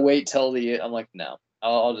 you got to wait till I'm like, no.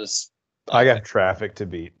 I'll just... I got traffic to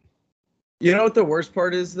beat. You know what the worst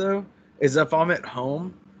part is, though? Is if I'm at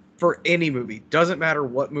home for any movie, doesn't matter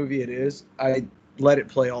what movie it is, I let it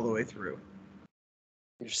play all the way through.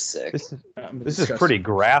 You're sick. This is Disgusting. pretty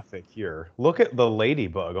graphic here. Look at the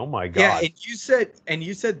ladybug. Oh my god. Yeah, and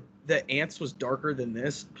you said the ants was darker than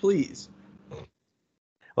this. Please.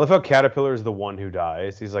 I love how Caterpillar is the one who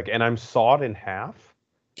dies. He's like, and I'm sawed in half?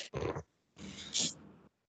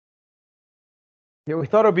 Yeah, we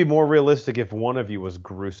thought it would be more realistic if one of you was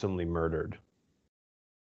gruesomely murdered.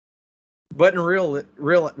 But in real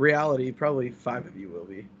reality, probably 5 of you will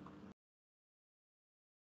be.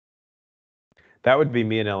 That would be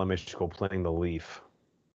me in elementary school playing the Leaf.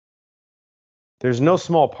 There's no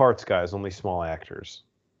small parts, guys, only small actors.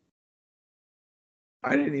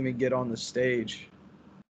 I didn't even get on the stage.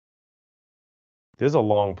 There's a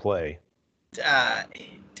long play. Die.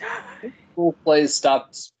 School plays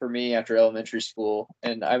stopped for me after elementary school,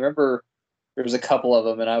 and I remember there was a couple of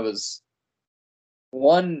them, and I was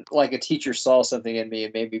one, like a teacher saw something in me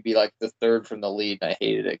and made me be like the third from the lead, and I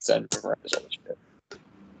hated it because I didn't memorize all the shit.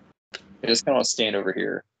 I just kind of want to stand over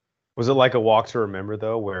here. Was it like a Walk to Remember,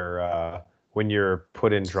 though, where when you're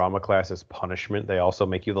put in drama class as punishment, they also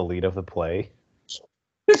make you the lead of the play?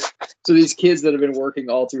 So these kids that have been working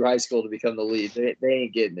all through high school to become the lead, they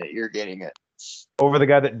ain't getting it. You're getting it. Over the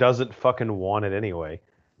guy that doesn't fucking want it anyway.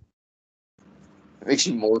 It makes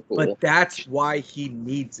you more cool. But that's why he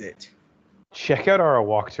needs it. Check out our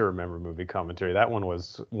Walk to Remember movie commentary. That one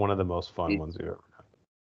was one of the most fun ones we've ever had.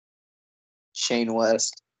 Shane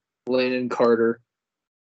West, Landon Carter.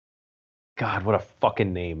 God, what a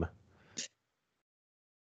fucking name.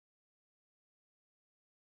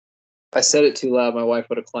 If I said it too loud, my wife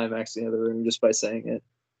would have climaxed in the other room just by saying it.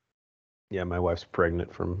 Yeah, my wife's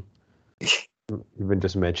pregnant from even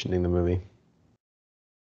just mentioning the movie.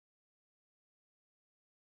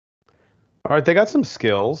 All right, they got some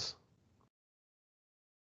skills.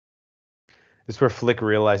 This is where Flick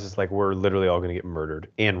realizes, like, we're literally all going to get murdered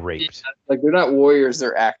and raped. Yeah, like, they're not warriors,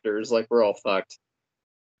 they're actors. Like, we're all fucked.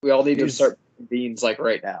 We all need to start beans, like,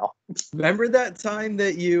 right now. Remember that time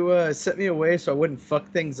that you sent me away so I wouldn't fuck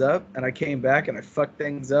things up, and I came back and I fucked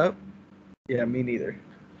things up? Yeah, me neither.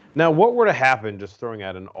 Now, what were to happen, just throwing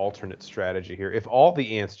out an alternate strategy here, if all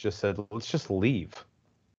the ants just said, let's just leave?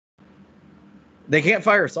 They can't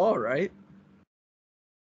fire us all, right?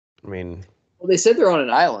 I mean... Well, they said they're on an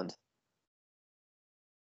island.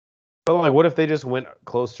 But, like, what if they just went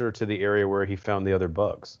closer to the area where he found the other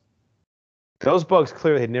bugs? Those bugs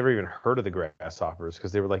clearly had never even heard of the grasshoppers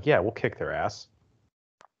because they were like, yeah, we'll kick their ass.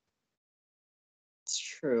 It's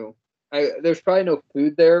true. There's probably no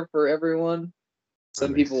food there for everyone.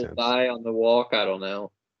 Some people sense. die on the walk. I don't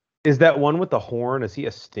know. Is that one with the horn, is he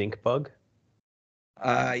a stink bug?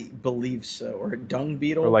 I believe so. Or a dung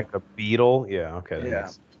beetle. Or like a beetle? Yeah, okay. Yeah.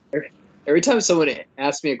 Every time someone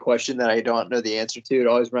asks me a question that I don't know the answer to, it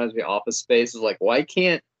always reminds me of Office Space. It's like, why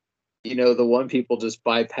can't, the one people just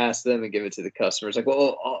bypass them and give it to the customers? Like,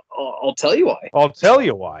 well, I'll tell you why. I'll tell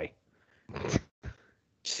you why.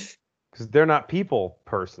 Because they're not people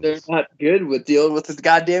persons. They're not good with dealing with the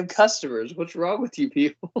goddamn customers. What's wrong with you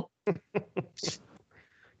people? The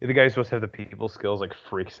guy who's supposed to have the people skills like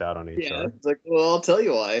freaks out on HR. Yeah, it's like, well, I'll tell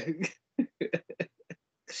you why.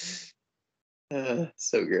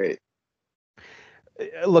 So great.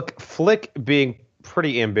 Look, Flick being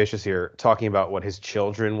pretty ambitious here, talking about what his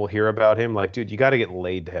children will hear about him. Like, dude, you got to get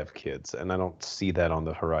laid to have kids, and I don't see that on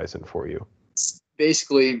the horizon for you. It's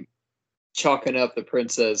basically chalking up the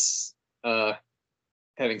princess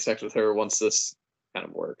having sex with her once this kind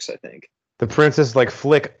of works, I think. The princess, like,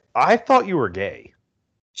 Flick, I thought you were gay.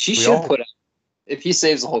 She should put out, if he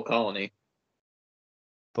saves the whole colony.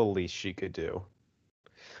 The least she could do.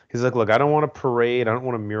 He's like, look, I don't want a parade. I don't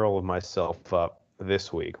want a mural of myself up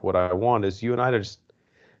this week. What I want is you and I to just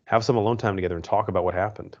have some alone time together and talk about what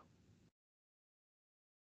happened.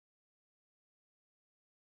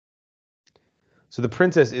 So the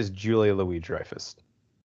princess is Julia Louis-Dreyfus.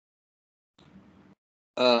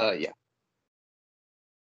 Yeah.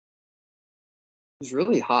 She's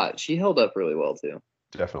really hot. She held up really well, too.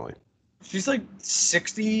 Definitely. She's like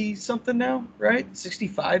 60 something now, right?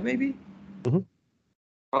 65 maybe? Mm-hmm.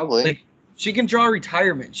 Probably. Like, she can draw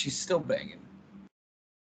retirement. She's still banging.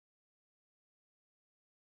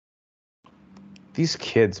 These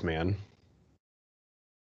kids, man.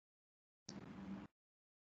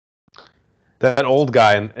 That old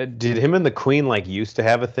guy, did him and the queen like used to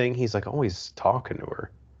have a thing? He's like always talking to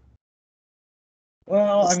her.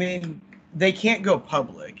 Well, I mean, they can't go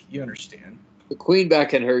public. You understand. The queen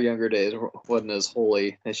back in her younger days wasn't as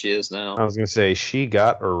holy as she is now. I was going to say, she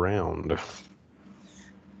got around.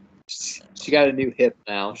 She got a new hip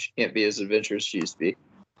now. She can't be as adventurous as she used to be.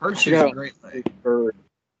 Heard she's a great leg.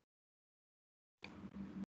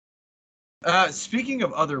 Speaking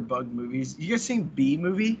of other bug movies, you guys seen Bee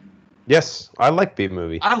Movie? Yes, I like Bee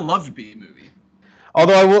Movie. I loved Bee Movie.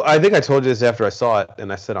 Although I think I told you this after I saw it,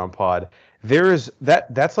 and I said on pod, There's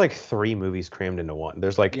that's like 3 movies crammed into one.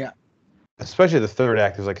 There's like, Yeah. especially the third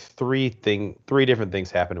act, there's like 3 different things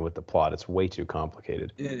happening with the plot. It's way too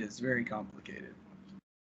complicated. It is very complicated.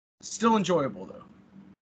 Still enjoyable though.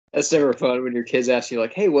 That's never fun when your kids ask you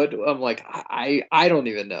like, "Hey, what?" I'm like, I don't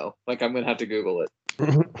even know. Like, I'm gonna have to Google it.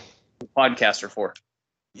 Podcaster for.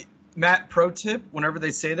 Matt, pro tip: whenever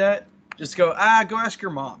they say that, just go ask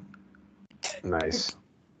your mom. Nice.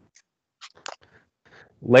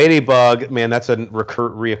 Ladybug, man, that's a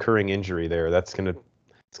reoccurring injury there. It's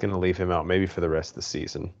gonna leave him out maybe for the rest of the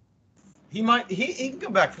season. He can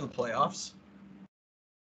come back for the playoffs.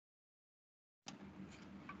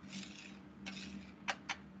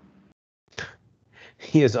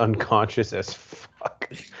 He is unconscious as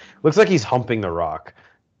fuck. Looks like he's humping the rock.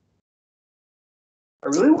 I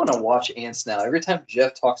really want to watch Ants now. Every time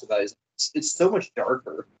Jeff talks about it, it's so much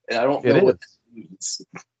darker, and I don't know what that means.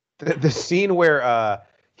 The scene where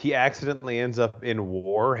he accidentally ends up in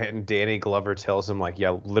war, and Danny Glover tells him, like,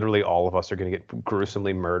 yeah, literally all of us are going to get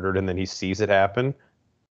gruesomely murdered, and then he sees it happen.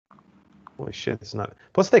 Holy shit, it's not...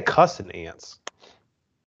 Plus, they cuss in Ants.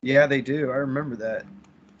 Yeah, they do. I remember that.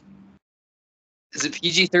 Is it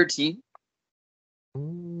PG-13?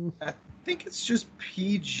 I think it's just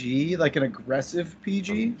PG, like an aggressive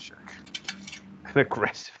PG. Sure. An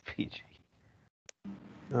aggressive PG.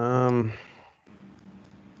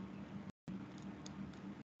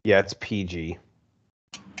 Yeah, it's PG.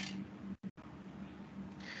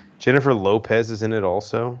 Jennifer Lopez is in it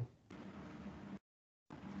also.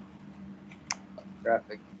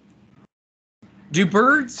 Graphic. Do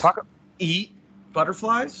birds eat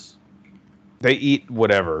butterflies? They eat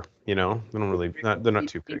whatever, you know. They don't really. They're not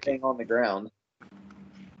too picky. On the ground.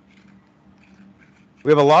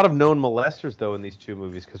 We have a lot of known molesters though in these 2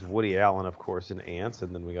 movies because Woody Allen, of course, in Ants,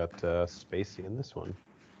 and then we got Spacey in this one.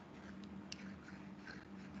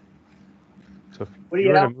 So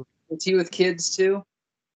Woody Allen, was he with kids too?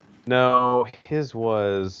 No, his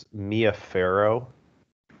was Mia Farrow,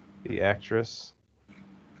 the actress.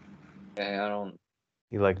 Okay, I don't.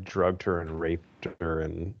 He like drugged her and raped her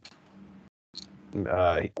and.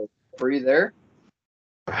 Were you there?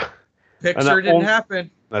 Picture didn't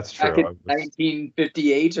happen. That's true. Back in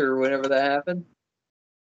 1958 or whenever that happened.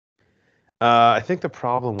 I think the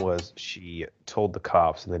problem was she told the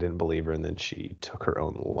cops and they didn't believe her, and then she took her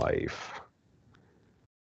own life.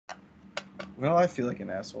 Well, I feel like an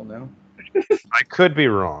asshole now. I could be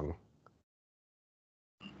wrong.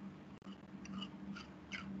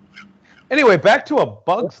 Anyway, back to A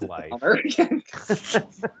Bug's Life.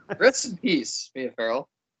 Rest in peace, Mia Farrow.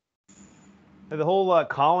 The whole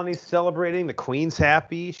colony's celebrating. The queen's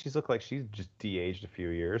happy. She's looked like she's just de-aged a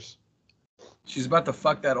few years. She's about to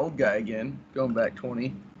fuck that old guy again, going back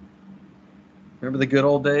 20. Remember the good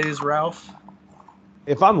old days, Ralph?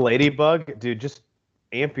 If I'm Ladybug, dude, just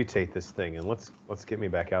amputate this thing and let's get me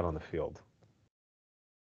back out on the field.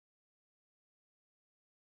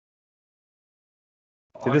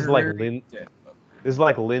 This is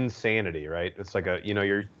like Linsanity, right? It's like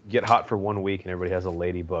you get hot for 1 week and everybody has a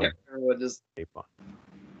ladybug tape on.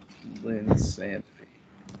 Linsanity.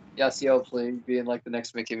 Yasiel Puig being like the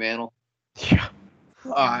next Mickey Mantle. Yeah.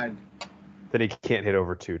 God. That he can't hit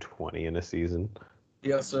over 220 in a season.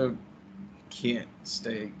 He also can't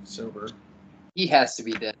stay sober. He has to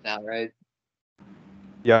be dead now, right?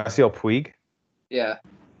 Yasiel Puig? Yeah.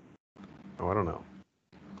 Oh, I don't know.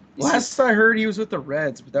 Last I heard, he was with the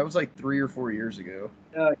Reds, but that was like 3 or 4 years ago.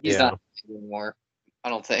 He's not anymore. I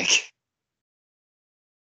don't think.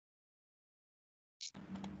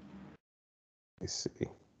 Let me see.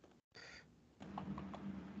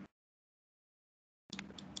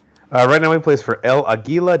 Right now he plays for El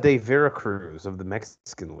Aguila de Veracruz of the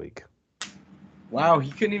Mexican League. Wow,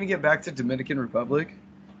 he couldn't even get back to Dominican Republic?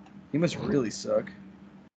 He must really suck.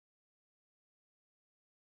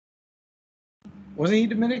 Wasn't he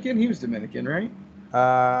Dominican? He was Dominican, right?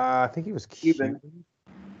 I think he was Cuban.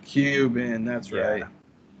 Cuban, that's right.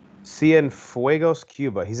 Cienfuegos,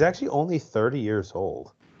 Cuba. He's actually only 30 years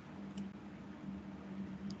old.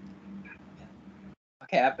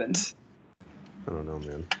 What happened? I don't know,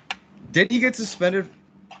 man. Did he get suspended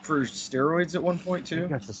for steroids at one point, too? He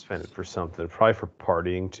got suspended for something. Probably for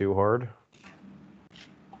partying too hard.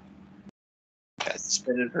 Got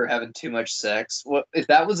suspended for having too much sex. What if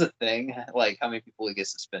that was a thing? Like, how many people would get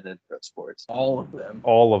suspended for sports? All of them.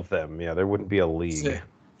 All of them, yeah. There wouldn't be a league.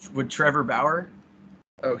 Would Trevor Bauer?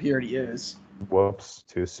 Oh, he already is. Whoops,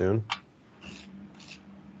 too soon.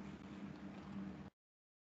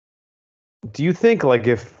 Do you think, like,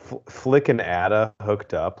 if Flick and Ada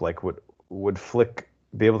hooked up, like, would Flick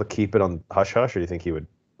be able to keep it on hush hush, or do you think he would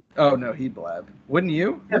Oh no, he'd blab. Wouldn't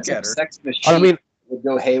you? That's Look some at her. sex machine I mean, would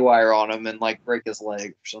go haywire on him and like break his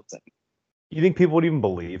leg or something. you think people would even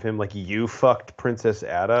believe him? Like, you fucked Princess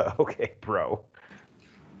Ada? Okay, bro.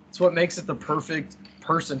 It's what makes it the perfect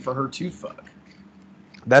person for her to fuck.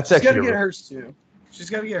 That's She's got actually to get hers too. She's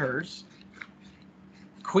got to get hers.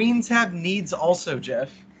 Queens have needs also,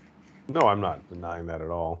 Jeff. No, I'm not denying that at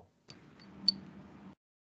all.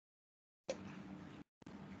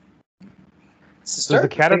 So is the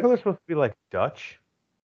caterpillar supposed to be like Dutch?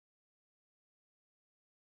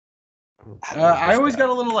 I always got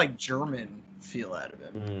a little like German feel out of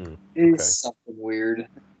him. He's Okay. something weird.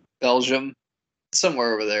 Belgium,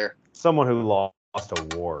 somewhere over there. Someone who lost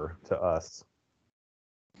a war to us.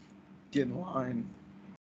 Get in line.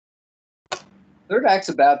 Third act's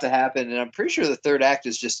about to happen, and I'm pretty sure the third act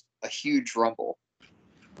is just a huge rumble.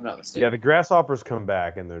 I'm not mistaken. Yeah, the grasshoppers come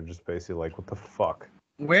back and they're just basically like, what the fuck?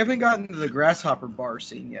 We haven't gotten to the grasshopper bar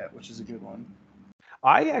scene yet, which is a good one.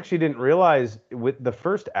 I actually didn't realize with the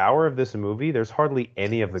first hour of this movie, there's hardly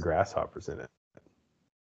any of the grasshoppers in it.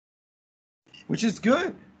 Which is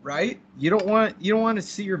good, right? You don't want to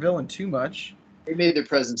see your villain too much. They made their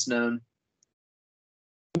presence known.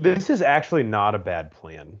 This is actually not a bad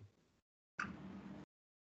plan.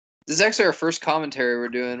 This is actually our first commentary we're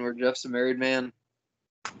doing where Jeff's a married man.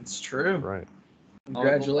 It's true. Right.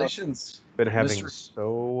 Congratulations. Been having Mr.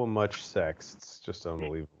 so much sex. It's just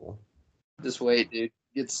unbelievable. Just wait, dude.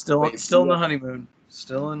 It's Still in the honeymoon.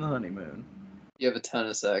 Still in the honeymoon. You have a ton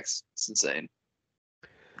of sex. It's insane.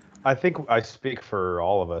 I think I speak for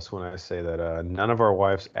all of us when I say that none of our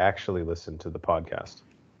wives actually listen to the podcast.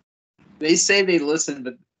 They say they listen,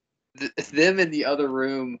 but them in the other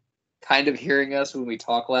room kind of hearing us when we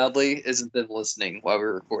talk loudly isn't them listening while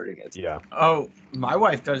we're recording it. Yeah. Oh, my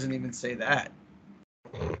wife doesn't even say that.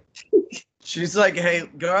 She's like, hey,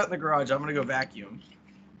 go out in the garage. I'm gonna go vacuum.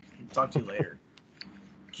 Talk to you later.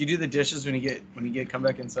 Can you do the dishes when you get come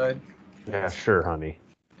back inside? Yeah, sure, honey.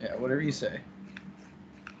 Yeah, whatever you say.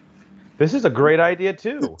 This is a great idea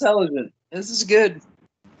too. Intelligent. This is good.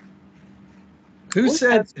 Who What said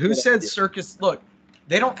kind of idea? circus? Look,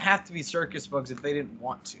 they don't have to be circus bugs if they didn't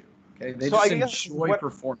want to. Okay, they So I just guess enjoy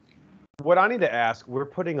performing. What I need to ask, we're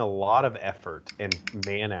putting a lot of effort and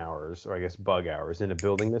man hours, or I guess bug hours, into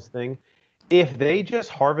building this thing. If they just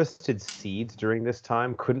harvested seeds during this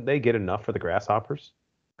time, couldn't they get enough for the grasshoppers?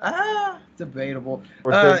 Debatable.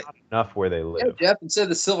 Or is there not enough where they Yeah, live? Jeff, instead of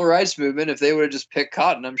the civil rights movement, if they would have just picked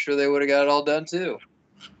cotton, I'm sure they would have got it all done too.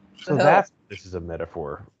 So that's what this is a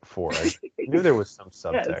metaphor for. I knew there was some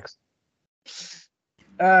subtext.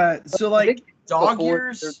 So I like think dog before,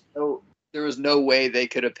 ears. there was no way they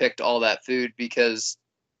could have picked all that food because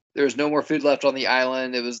there was no more food left on the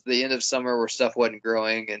island. It was the end of summer where stuff wasn't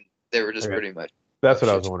growing, and they were just Okay. pretty much. That's what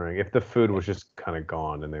I was wondering. If the food was just kind of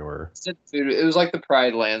gone and they were... It was like the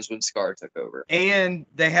Pride Lands when Scar took over. And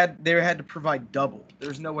they had to provide double.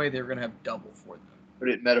 There's no way they were gonna have double for them. Put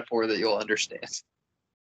it in metaphor that you'll understand.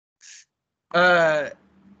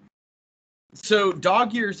 So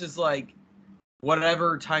dog years is like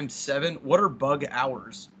whatever times 7. What are bug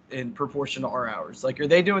hours in proportion to our hours? Like, are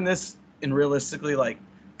they doing this in realistically like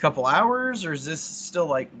a couple hours, or is this still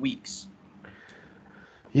like weeks?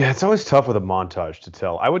 Yeah, it's always tough with a montage to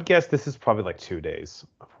tell. I would guess this is probably like 2 days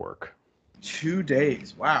of work. 2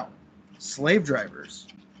 days. Wow. Slave drivers.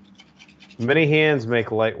 Many hands make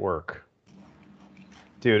light work.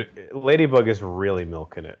 Dude, Ladybug is really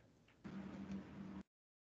milking it.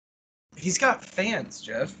 He's got fans,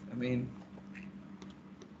 Jeff. I mean,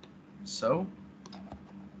 so?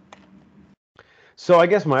 So I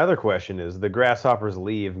guess my other question is, the grasshoppers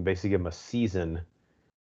leave and basically give them a season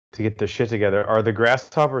to get their shit together. Are the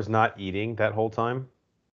grasshoppers not eating that whole time?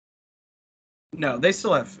 No, they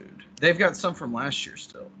still have food. They've got some from last year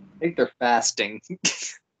still. I think they're fasting for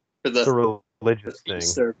It's a religious thing.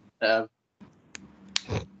 Easter.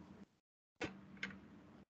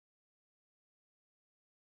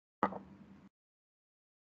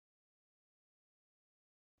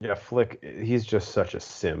 Yeah, Flick, he's just such a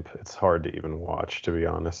simp. It's hard to even watch, to be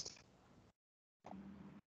honest.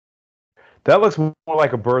 That looks more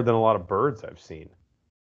like a bird than a lot of birds I've seen.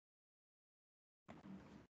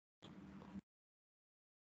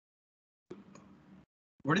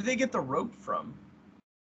 Where did they get the rope from?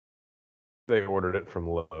 They ordered it from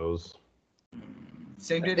Lowe's.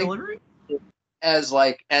 Same day I think- delivery? As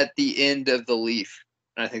like at the end of the leaf,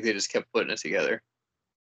 and I think they just kept putting it together.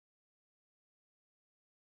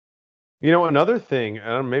 You know, another thing, I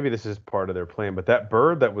don't know, maybe this is part of their plan, but that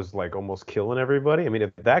bird that was like almost killing everybody, I mean,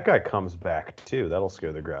 if that guy comes back too, that'll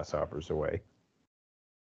scare the grasshoppers away.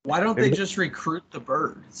 Why don't they Maybe- just recruit the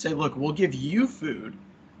bird? Say, look, we'll give you food,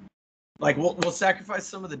 Like we'll sacrifice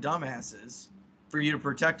some of the dumbasses for you to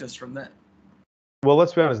protect us from them. Well,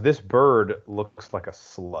 let's be honest. This bird looks like a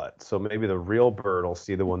slut, so maybe the real bird will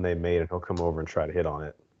see the one they made and he'll come over and try to hit on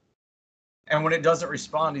it. And when it doesn't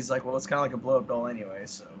respond, he's like, "Well, it's kind of like a blow-up doll anyway,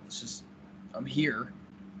 so it's just I'm here."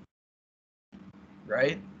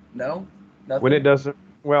 Right? No? Nothing? When it doesn't,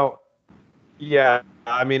 well, yeah.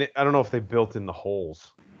 I mean, I don't know if they built in the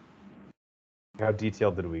holes. How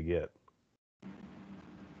detailed did we get?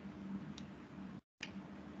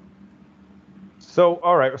 So,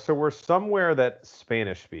 all right. So we're somewhere that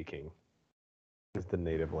Spanish speaking is the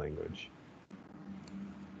native language.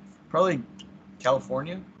 Probably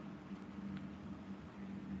California.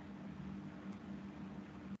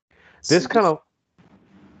 This kind of,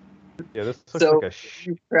 yeah, this looks So like a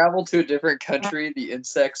you travel to a different country, the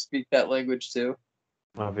insects speak that language too.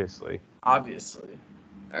 obviously. Obviously.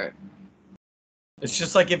 All right. It's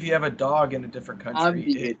just like if you have a dog in a different country,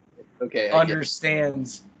 it Okay. I get it.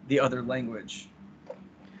 understands the other language.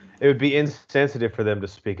 It would be insensitive for them to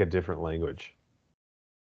speak a different language.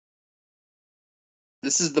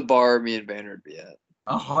 This is the bar me and Banner would be at.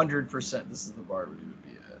 100%. This is the bar we would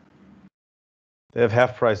be at. They have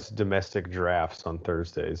half-price domestic drafts on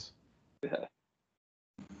Thursdays. Yeah.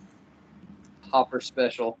 Hopper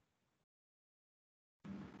special.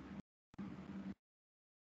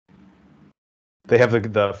 They have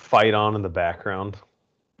the fight on in the background.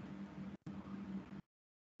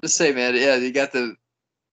 Just say, man, yeah, you got the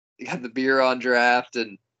beer on draft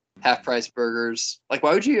and half price burgers. Like,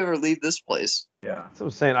 why would you ever leave this place? Yeah. That's what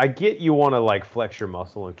I'm saying. I get you want to like flex your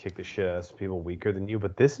muscle and kick the shit out of some people weaker than you,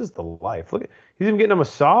 but this is the life. Look, he's even getting a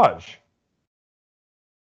massage.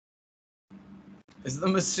 Is the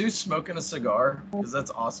masseuse smoking a cigar? Because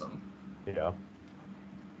that's awesome. Yeah.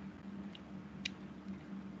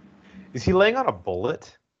 Is he laying on a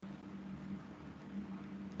bullet?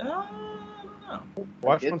 I don't know.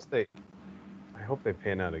 Watch once they. I hope they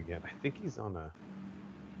pan out again. I think he's on a.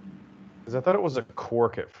 Because I thought it was a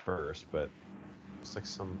cork at first, but it's like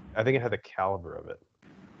some. I think it had the caliber of it.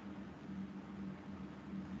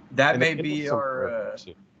 That And may it be was some our cork,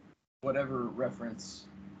 too. whatever reference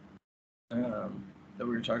that we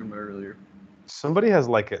were talking about earlier. Somebody has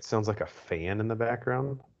like it sounds like a fan in the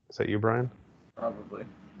background. Is that you, Brian? Probably.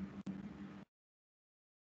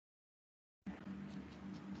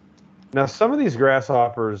 Now some of these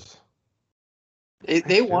grasshoppers.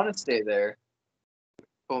 They want to stay there.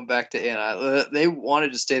 Going back to Anna, they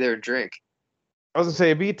wanted to stay there and drink. I was gonna say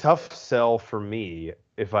it'd be a tough sell for me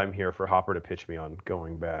if I'm here for Hopper to pitch me on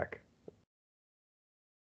going back.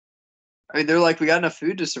 I mean, they're like, we got enough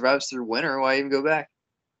food to survive us through winter. Why even go back?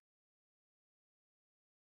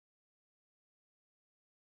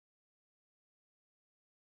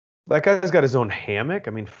 That guy's got his own hammock.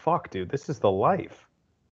 I mean, fuck, dude, this is the life.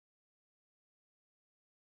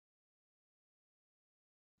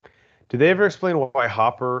 Do they ever explain why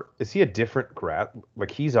Hopper is he a different grass?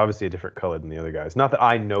 Like he's obviously a different color than the other guys. Not that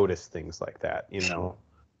I notice things like that, you know.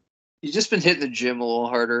 He's just been hitting the gym a little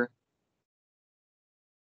harder.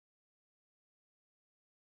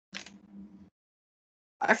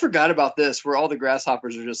 I forgot about this, where all the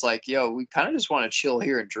grasshoppers are just like, yo, we kind of just want to chill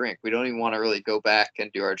here and drink. We don't even want to really go back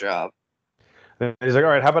and do our job. And he's like,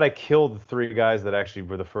 all right, how about I kill the three guys that actually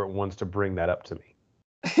were the first ones to bring that up to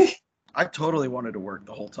me? I totally wanted to work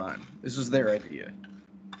the whole time. This was their idea.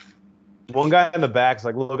 One guy in the back's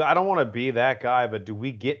like, look, I don't want to be that guy, but do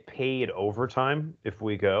we get paid overtime if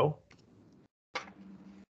we go?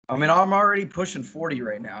 I mean, I'm already pushing 40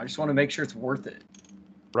 right now. I just want to make sure it's worth it.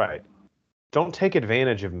 Right. Don't take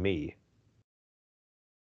advantage of me.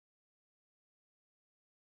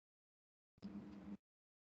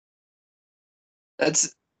 That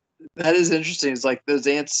is interesting. It's like those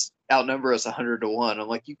ants outnumber us 100-1. I'm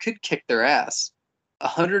like, you could kick their ass.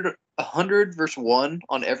 100 versus 1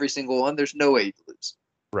 on every single one. There's no way you lose.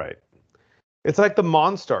 Right. It's like the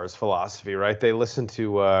Monstars philosophy, right? They listen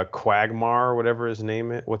to Quagmire, whatever his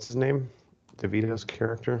name is. What's his name? DeVito's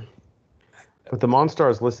character. But the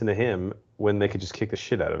Monstars listen to him when they could just kick the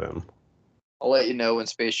shit out of him. I'll let you know when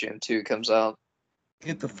Space Jam 2 comes out.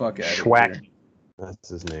 Get the fuck out of Schwack. here. That's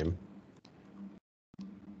his name.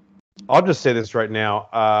 I'll just say this right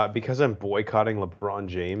now. Because I'm boycotting LeBron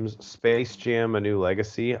James, Space Jam: A New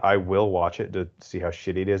Legacy, I will watch it to see how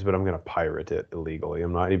shitty it is, but I'm going to pirate it illegally.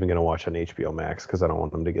 I'm not even going to watch on HBO Max because I don't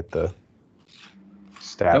want them to get the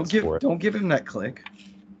stats for it. Don't give him that click.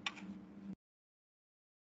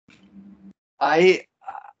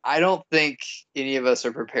 I don't think any of us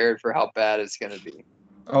are prepared for how bad it's going to be.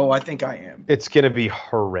 Oh, I think I am. It's going to be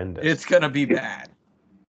horrendous. It's going to be bad.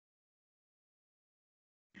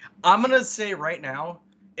 I'm going to say right now,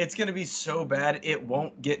 it's gonna be so bad it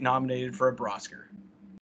won't get nominated for a Brosker.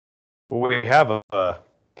 Well, we have a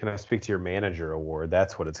Can I Speak to Your Manager award.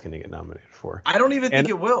 That's what it's going to get nominated for. I don't even think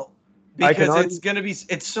it will because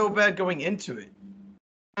it's so bad going into it.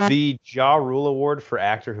 The Ja Rule Award for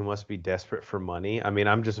Actor Who Must Be Desperate for Money. I mean,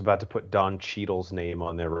 I'm just about to put Don Cheadle's name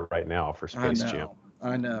on there right now for Space Jam.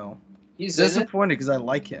 I know. He's disappointed because I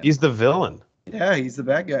like him. He's the villain. Yeah, he's the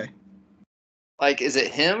bad guy. Like, is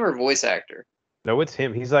it him or voice actor? No, it's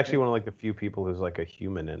him. He's actually one of like the few people who's like a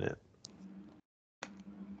human in it.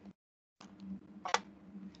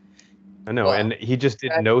 I know, and he just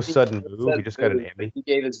did no sudden move. He just got an Emmy. He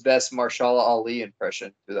gave his best Marshala Ali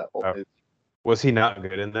impression through that whole movie. Was he not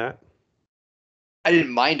good in that? I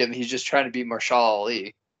didn't mind him. He's just trying to be Marshala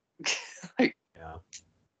Ali. Yeah.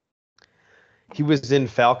 He was in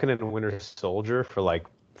Falcon and Winter Soldier for like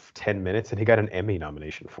 10 minutes, and he got an Emmy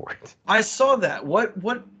nomination for it. I saw that. What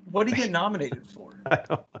did he get nominated for? I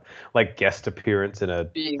don't know. Like guest appearance in a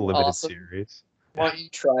limited series. Why don't you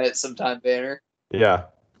try it sometime, Banner? Yeah.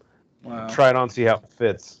 Wow. Try it on, see how it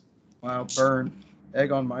fits. Wow, burn.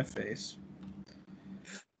 Egg on my face.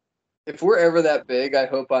 If we're ever that big, I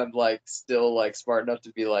hope I'm like still like smart enough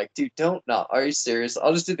to be like, dude, are you serious?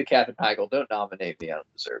 I'll just do the Katherine Heigl. Don't nominate me. I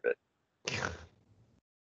don't deserve it.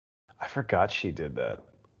 I forgot she did that.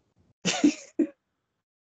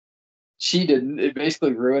 She didn't. It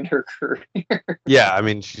basically ruined her career. Yeah, I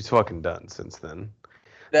mean, she's fucking done since then.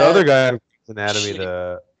 The other guy on Grey's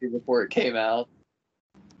Anatomy, before it came out.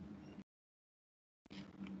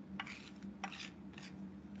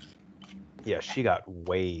 Yeah, she got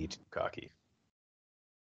way too cocky.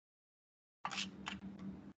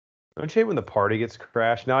 Don't you hate when the party gets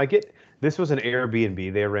crashed? Now, I get this was an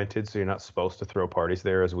Airbnb they rented, so you're not supposed to throw parties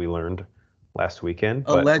there, as we learned last weekend.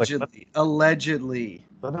 But, allegedly.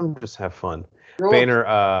 Let them just have fun.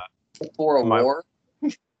 Banner, before a war?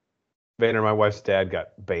 Banner, my wife's dad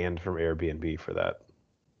got banned from Airbnb for that.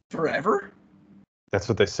 Forever? That's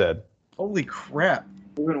what they said. Holy crap.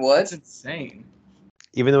 Even what? That's insane.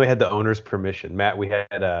 Even though we had the owner's permission. Matt,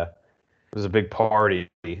 it was a big party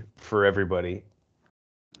for everybody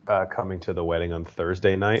coming to the wedding on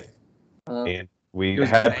Thursday night. And we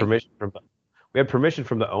had permission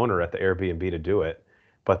from the owner at the Airbnb to do it,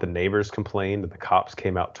 but the neighbors complained and the cops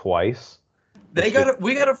came out twice. I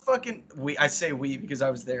say we because I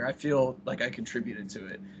was there. I feel like I contributed to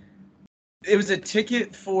it. It was a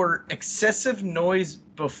ticket for excessive noise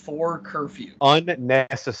before curfew.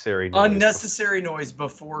 Unnecessary noise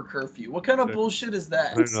before curfew. What kind of bullshit is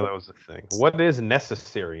that? I didn't know that was a thing. What is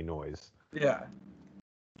necessary noise? Yeah.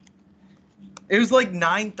 It was like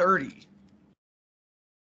 9:30.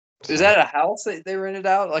 Is that a house that they rented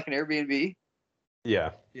out, like an Airbnb?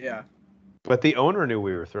 Yeah. Yeah. But the owner knew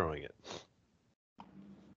we were throwing it.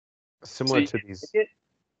 Similar to these.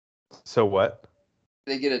 So what?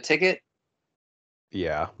 They get a ticket?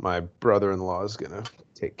 Yeah, my brother-in-law is gonna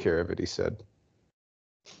take care of it. He said.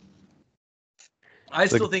 I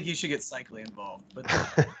still think you should get Cycly involved, but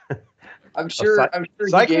I'm sure.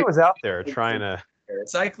 Cycly was out there trying to.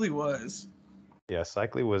 Cycly was. Yeah,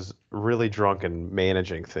 Cycly was really drunk and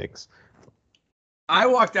managing things. I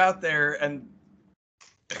walked out there and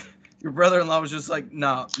your brother-in-law was just like,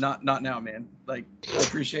 "No, not now, man. Like, I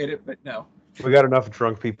appreciate it, but no." We got enough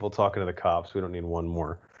drunk people talking to the cops. We don't need one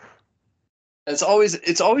more. It's always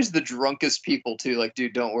the drunkest people too. Like,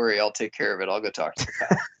 dude, don't worry, I'll take care of it. I'll go talk to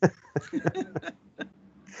the cop.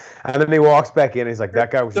 And then he walks back in. And he's like,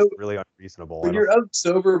 "That guy was just really unreasonable." When you're of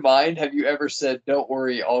sober mind, have you ever said, "Don't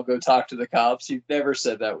worry, I'll go talk to the cops"? You've never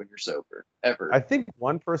said that when you're sober, ever. I think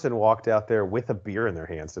one person walked out there with a beer in their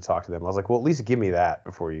hands to talk to them. I was like, "Well, at least give me that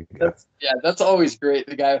before you go." That's always great.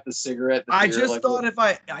 The guy with the cigarette. I just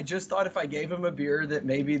thought if I gave him a beer that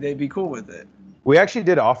maybe they'd be cool with it. We actually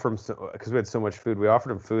did offer him because we had so much food. We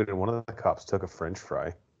offered him food, and one of the cops took a French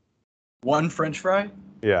fry. One French fry?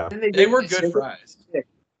 Yeah, they were good fries.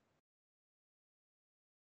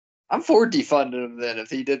 I'm for defunding him then if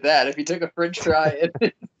he did that. If he took a French fry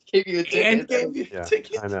and gave you a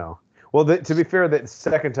ticket. I know. Well, to be fair, the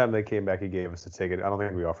second time they came back, he gave us a ticket. I don't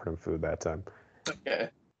think we offered him food that time. Okay.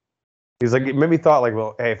 He's like, maybe thought like,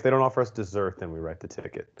 well, hey, if they don't offer us dessert, then we write the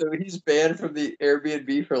ticket. So he's banned from the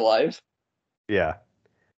Airbnb for life? Yeah.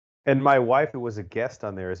 And my wife, who was a guest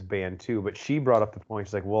on there, is banned too, but she brought up the point.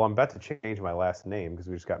 She's like, well, I'm about to change my last name because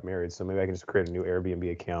we just got married, so maybe I can just create a new Airbnb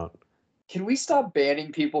account. Can we stop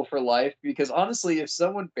banning people for life? Because honestly, if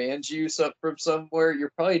someone bans you from somewhere,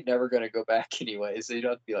 you're probably never going to go back anyway. So you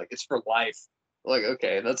don't have to be like, it's for life. Like,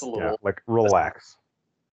 okay, that's a little... Yeah, like, relax.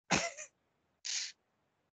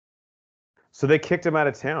 So they kicked him out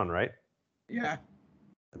of town, right? Yeah.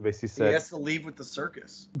 They basically He said, has to leave with the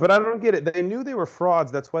circus. but I don't get it. They knew they were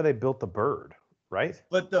frauds. That's why they built the bird, right?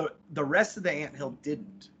 But the rest of the anthill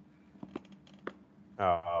didn't.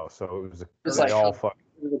 Oh, so it was It's they like all fuck.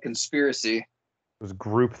 the conspiracy. It was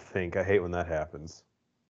groupthink. I hate when that happens.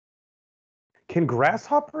 Can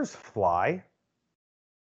grasshoppers fly?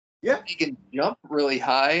 Yeah. He can jump really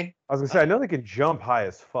high. I was gonna say I know they can jump high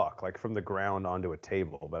as fuck, like from the ground onto a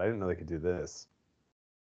table, but I didn't know they could do this.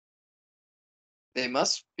 They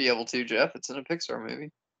must be able to, Jeff. It's in a Pixar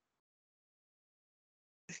movie.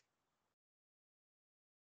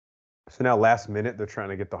 So now, last minute, they're trying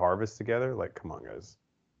to get the harvest together. Like, come on, guys.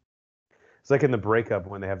 It's like in the breakup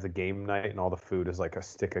when they have the game night and all the food is like a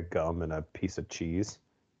stick of gum and a piece of cheese.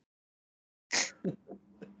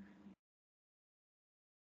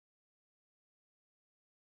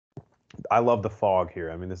 I love the fog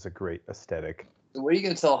here. I mean, this is a great aesthetic. So what are you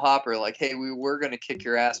going to tell Hopper? Like, hey, we were going to kick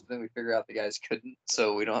your ass, but then we figured out the guys couldn't,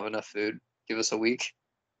 so we don't have enough food. Give us a week.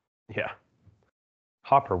 Yeah.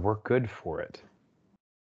 Hopper, we're good for it.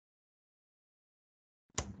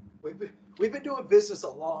 We've been doing business a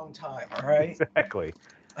long time, all right? Exactly.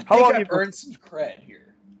 I How think long I've you- earned some cred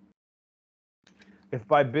here. If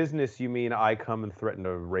by business you mean I come and threaten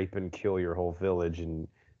to rape and kill your whole village and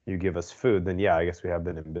you give us food, then yeah, I guess we have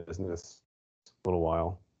been in business a little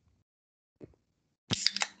while.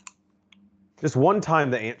 Just one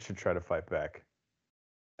time the ant should try to fight back.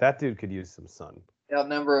 That dude could use some sun.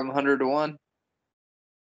 Outnumber them 100 to 1.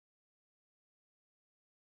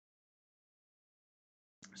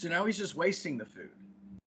 So now he's just wasting the food.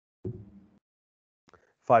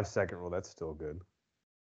 5-second rule, that's still good.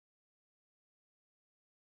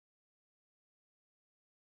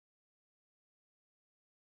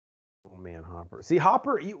 Oh man, Hopper. See,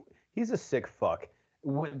 Hopper, he's a sick fuck.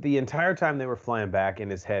 The entire time they were flying back in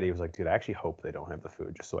his head, he was like, dude, I actually hope they don't have the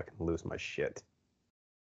food just so I can lose my shit.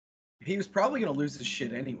 He was probably going to lose his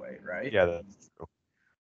shit anyway, right? Yeah, that's true.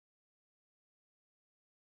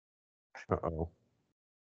 Uh-oh.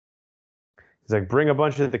 He's like, bring a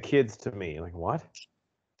bunch of the kids to me. Like, what?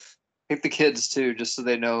 Pick the kids, too, just so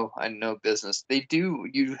they know I know business. They do.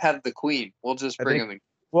 You have the queen. We'll just bring them in.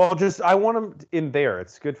 Well, I want them in there.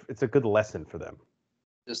 It's good. It's a good lesson for them.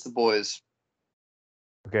 Just the boys.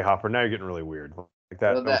 Okay, Hopper, now you're getting really weird. Like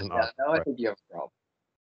that, So that was an now I think you have a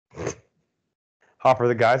problem. Hopper,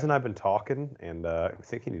 the guys and I've been talking, and I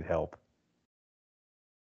think you need help.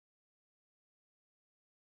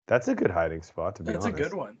 That's a good hiding spot, to be That's honest. a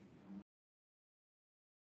good one.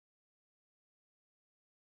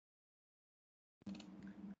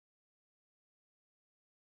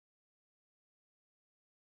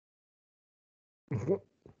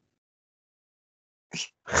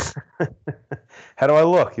 How do I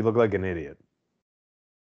look? You look like an idiot.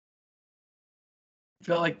 I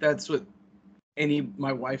feel like that's what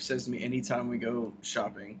my wife says to me anytime we go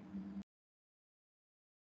shopping.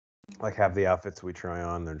 Like, have the outfits we try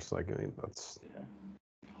on. They're just like, I mean, that's. Yeah.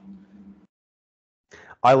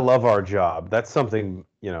 I love our job. That's something,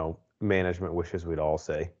 management wishes we'd all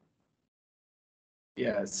say.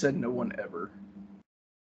 Yeah, it said no one ever.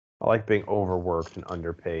 I like being overworked and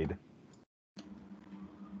underpaid.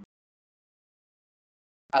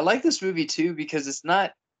 I like this movie, too, because it's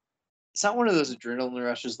not one of those adrenaline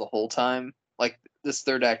rushes the whole time. Like, this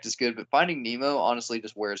third act is good, but Finding Nemo honestly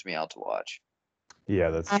just wears me out to watch. Yeah,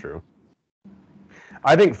 that's true.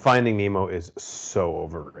 I think Finding Nemo is so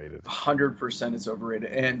overrated. 100% it's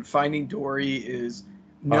overrated. And Finding Dory is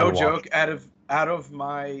no joke. Out of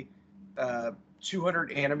my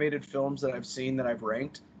 200 animated films that I've seen that I've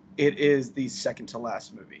ranked, it is the second to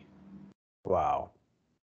last movie. Wow.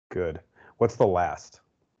 Good. What's the last?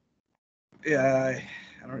 Yeah,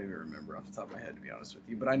 I don't even remember off the top of my head, to be honest with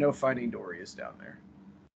you. But I know Finding Dory is down there.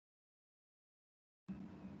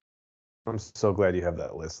 I'm so glad you have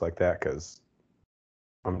that list like that, because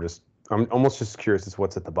I'm almost just curious as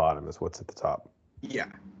what's at the bottom as what's at the top. Yeah.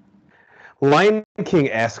 Lion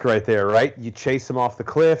King-esque right there, right? You chase them off the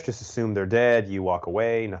cliff, just assume they're dead, you walk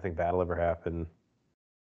away, nothing bad will ever happen.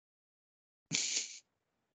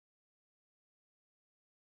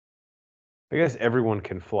 I guess everyone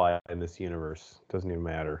can fly in this universe. Doesn't even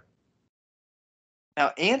matter.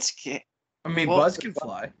 Now, ants can't. I mean, Well, Buzz can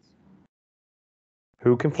fly.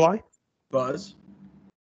 Who can fly? Buzz.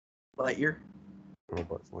 Lightyear. Oh,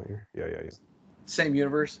 Buzz Lightyear. Yeah. Same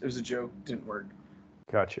universe. It was a joke. Didn't work.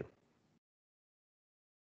 Got you.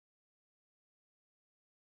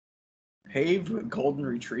 Paved with golden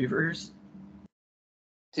retrievers.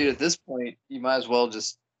 Dude, at this point, you might as well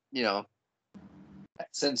just,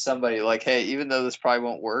 send somebody like, hey, even though this probably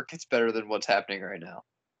won't work, it's better than what's happening right now.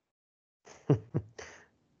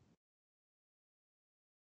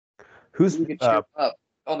 Who's You can cheer 'em up.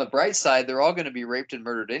 On the bright side, they're all going to be raped and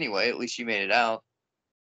murdered anyway. At least you made it out.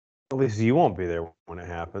 at least you won't be there when it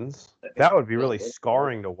happens. That would be really Feels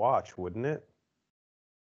scarring to watch, wouldn't it?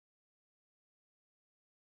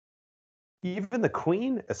 Even the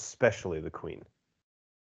Queen, especially the Queen.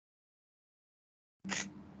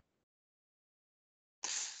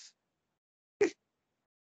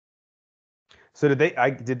 So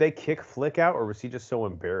did they kick Flick out, or was he just so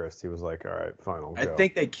embarrassed he was like, all right, fine, I'll I go.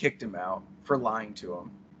 think they kicked him out for lying to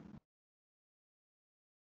him.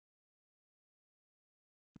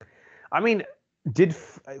 I mean,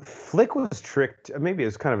 Flick was tricked? Maybe it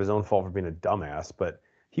was kind of his own fault for being a dumbass, but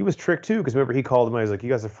he was tricked too, because remember he called him out, he was like, you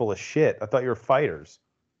guys are full of shit. I thought you were fighters.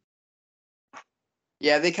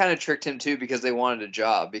 Yeah, they kind of tricked him too because they wanted a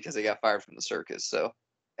job because they got fired from the circus. So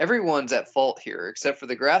everyone's at fault here except for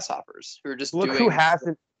the grasshoppers who are just Look doing. who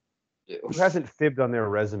hasn't fibbed on their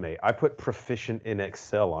resume. I put proficient in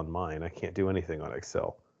Excel on mine. I can't do anything on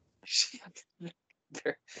Excel.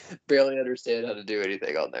 Barely understand how to do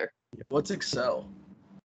anything on there. What's Excel?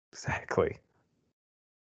 Exactly.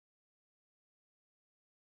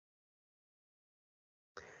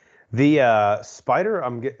 The spider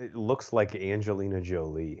it looks like Angelina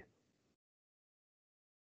Jolie.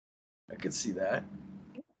 I could see that.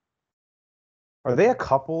 Are they a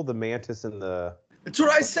couple, the mantis and the... That's what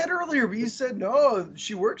I said earlier, but you said no,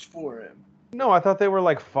 she works for him. No, I thought they were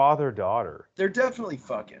like father-daughter. They're definitely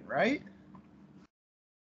fucking, right?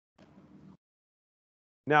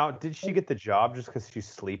 Now, did she get the job just because she's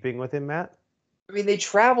sleeping with him, Matt? I mean, they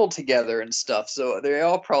travel together and stuff, so they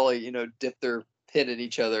all probably, dip their pin in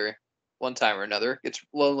each other one time or another. It's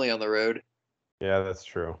lonely on the road. Yeah, that's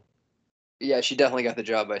true. But yeah, she definitely got the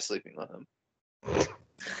job by sleeping with him.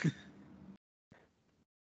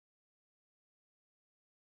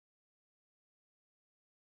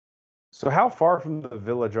 So how far from the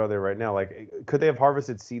village are they right now? Like, could they have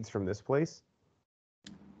harvested seeds from this place?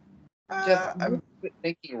 Jeff, I'm I'm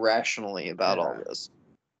thinking rationally about all this.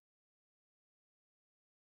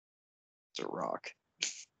 It's a rock.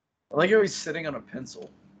 I like how he's sitting on a pencil.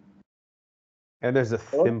 And there's a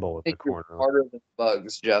thimble I in the think you're corner. smarter than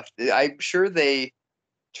bugs, Jeff. I'm sure they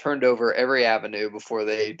turned over every avenue before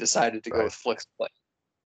they decided to go Right. with Flick's plan.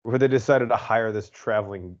 Where they decided to hire this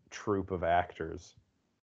traveling troupe of actors.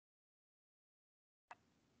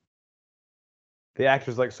 The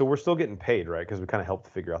actor's like, so we're still getting paid, right? Because we kind of helped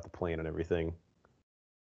figure out the plan and everything.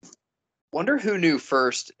 Wonder who knew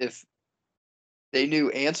first, if they knew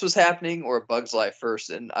Ants was happening or Bug's Life first.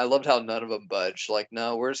 And I loved how none of them budged. Like,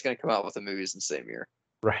 no, we're just going to come out with the movies in the same year.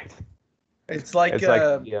 Right. It's like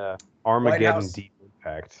the Armageddon House. Deep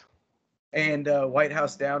Impact. And White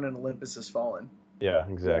House Down and Olympus Has Fallen. Yeah,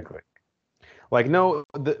 exactly. Like, no,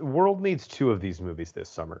 the world needs 2 of these movies this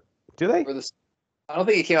summer. Do they? I don't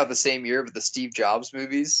think it came out the same year, but the Steve Jobs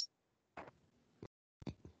movies.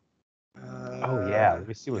 Oh, yeah. Let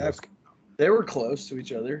me see when those... They were close to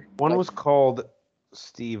each other. One was called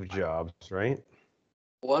Steve Jobs, right?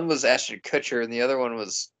 One was Ashton Kutcher, and the other one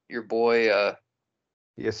was your boy.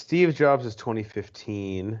 Yeah, Steve Jobs is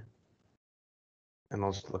 2015. And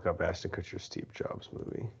I'll just look up Ashton Kutcher's Steve Jobs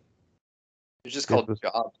movie. It's just called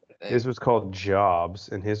Jobs, I think. His was called Jobs,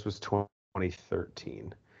 and his was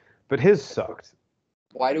 2013. But his sucked.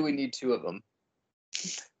 Why do we need 2 of them?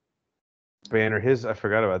 Banner, I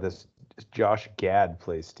forgot about this. Josh Gad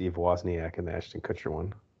plays Steve Wozniak in the Ashton Kutcher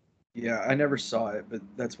one. Yeah, I never saw it, but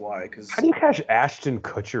that's why. How do you catch Ashton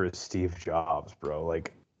Kutcher as Steve Jobs, bro?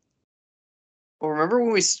 Like, well, remember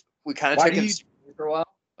when we kind of took him for a while,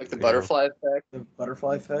 like the butterfly effect. The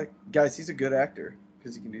butterfly effect, guys. He's a good actor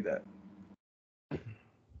because he can do that.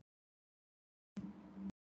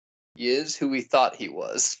 He is who we thought he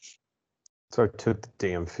was. So I took the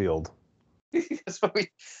damn field. That's why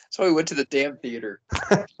we went to the damn theater.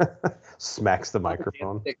 Smacks the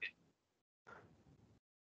microphone.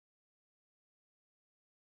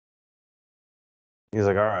 He's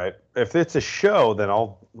like, all right, if it's a show, then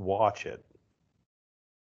I'll watch it.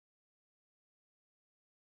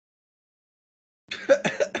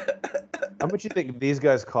 How much do you think these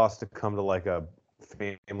guys cost to come to like a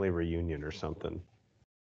family reunion or something?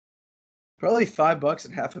 Probably $5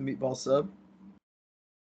 and half a meatball sub.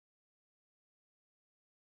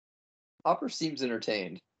 Hopper seems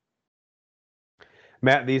entertained.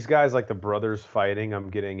 Matt, these guys like the brothers fighting.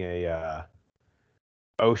 I'm getting a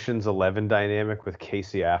Ocean's 11 dynamic with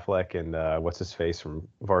Casey Affleck and what's his face from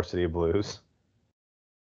Varsity Blues.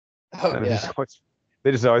 Oh, and yeah.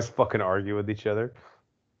 They just always fucking argue with each other.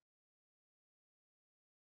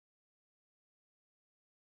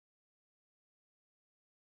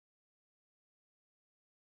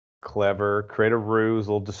 Clever. Create a ruse, a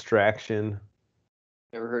little distraction.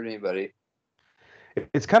 Never hurt anybody.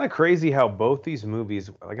 It's kind of crazy how both these movies,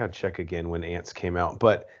 I gotta check again when Ants came out,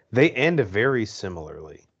 but they end very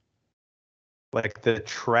similarly. Like the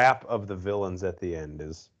trap of the villains at the end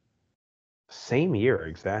is same year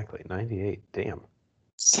exactly, 98. Damn.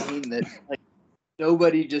 Seeing that, like,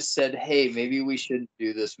 nobody just said, "Hey, maybe we shouldn't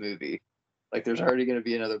do this movie." Like, there's already going to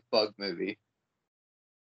be another Bug movie.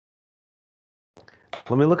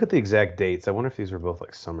 Let me look at the exact dates. I wonder if these were both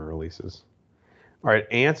like summer releases. All right,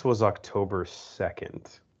 Ants was October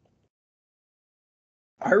 2nd.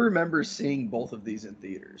 I remember seeing both of these in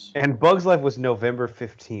theaters. And Bug's Life was November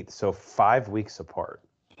 15th, so 5 weeks apart.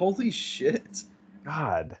 Holy shit!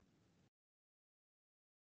 God.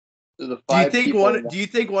 So the Do you five think people one? Do you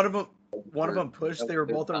think one of them pushed? They were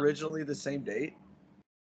both Good. originally the same date.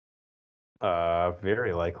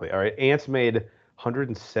 Very likely. All right, Ants made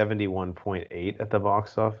 171.8 at the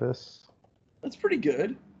box office. That's pretty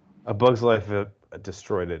good. A Bug's Life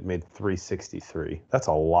destroyed it, made 363. That's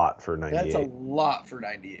a lot for 98. That's a lot for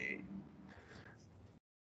 98.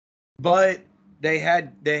 But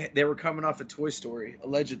they were coming off a Toy Story,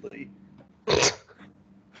 allegedly,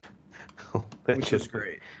 which was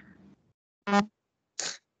great.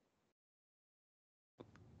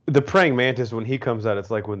 The praying mantis, when he comes out,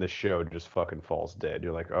 it's like when the show just fucking falls dead.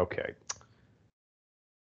 You're like, okay.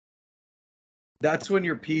 That's when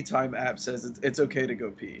your pee time app says it's okay to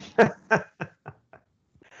go pee.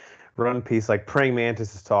 Run Peace, like praying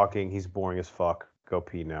mantis is talking. He's boring as fuck. Go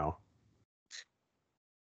pee now.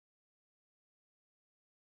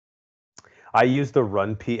 I used the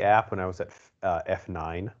Run Pee app when I was at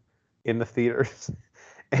F9 in the theaters.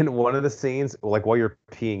 And one of the scenes, like while you're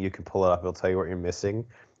peeing, you can pull it up. It'll tell you what you're missing.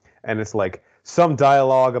 And it's like some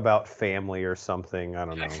dialogue about family or something. I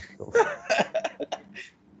don't know.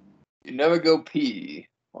 You never go pee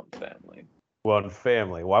on family. One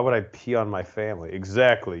family. Why would I pee on my family?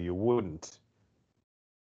 Exactly, you wouldn't.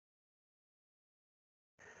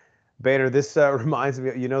 Banner, this reminds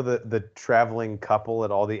me, you know, the traveling couple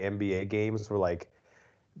at all the NBA games where like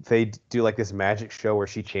they do like this magic show where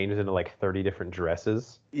she changes into like 30 different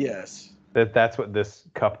dresses. Yes. That's what this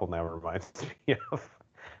couple now reminds me of.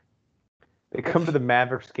 They come to the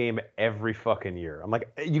Mavericks game every fucking year. I'm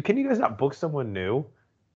like, can you guys not book someone new?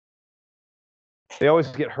 They always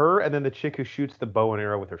get her and then the chick who shoots the bow and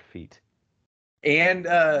arrow with her feet. And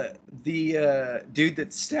the dude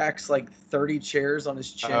that stacks like 30 chairs on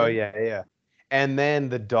his chin. Oh yeah. And then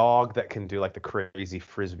the dog that can do like the crazy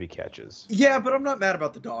frisbee catches. Yeah, but I'm not mad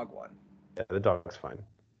about the dog one. Yeah, the dog's fine.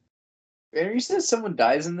 Banner, you said someone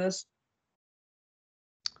dies in this?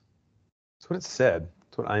 That's what it said.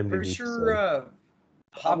 That's what IMDb For sure, said.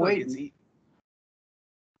 Hopper wait. gets eaten.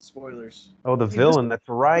 Spoilers. Oh, the villain. That's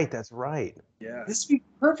right. That's right. Yeah. This would be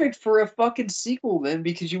perfect for a fucking sequel then,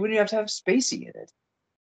 because you wouldn't have to have Spacey in it.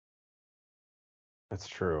 That's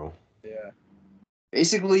true. Yeah.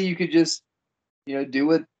 Basically, you could just, do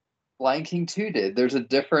what Lion King 2 did. There's a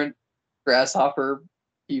different grasshopper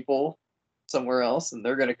people somewhere else, and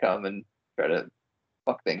they're going to come and try to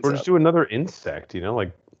fuck things Or up. just do another insect,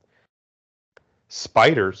 like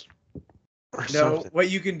spiders. Or No, something. what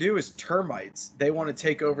you can do is termites. They want to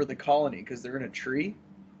take over the colony because they're in a tree.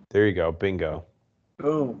 There you go. Bingo.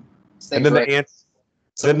 Boom. And then the ants.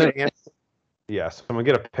 So Then the ants. Yes, I'm gonna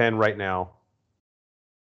get a pen right now.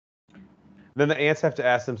 Then the ants have to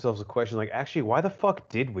ask themselves a question like, actually, why the fuck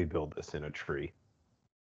did we build this in a tree?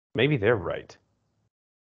 Maybe they're right.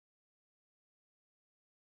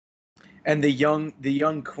 And the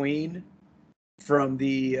young queen from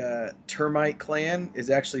the termite clan is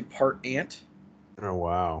actually part ant Oh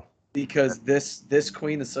wow. because this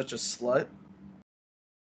queen is such a slut.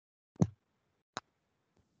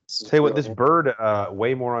 Tell you what, this bird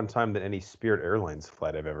way more on time than any Spirit Airlines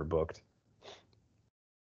flight I've ever booked.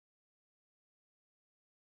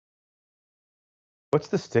 What's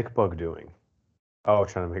the stick bug doing? Oh,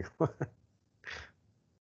 trying to make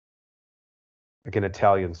like an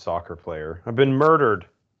Italian soccer player. I've been murdered.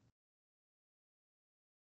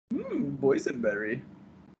 Boysenberry.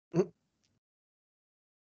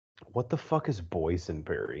 What the fuck is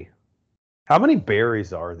boysenberry? How many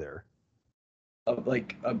berries are there? Of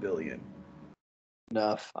like a billion.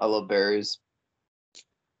 Enough. I love berries.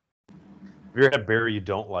 Have you ever had a berry you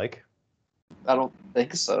don't like? I don't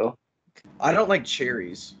think so. I don't like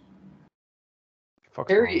cherries. Fuck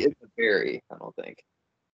Berry wrong. is a berry, I don't think.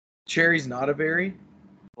 Cherry's not a berry?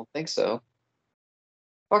 I don't think so.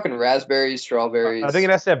 Fucking raspberries, strawberries. I think it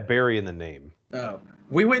has to have berry in the name. Oh.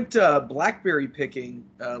 We went blackberry picking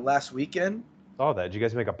last weekend. Saw that. Did you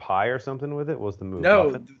guys make a pie or something with it? What was the move?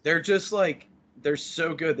 No, Muffin? they're just like they're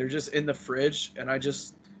so good. They're just in the fridge, and I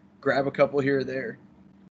just grab a couple here or there.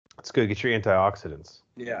 That's good. Get your antioxidants.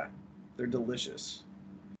 Yeah, they're delicious.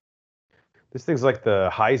 This thing's like the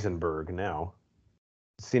Heisenberg now.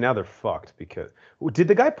 See, now they're fucked because did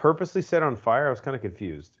the guy purposely set it on fire? I was kind of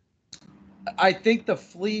confused. I think the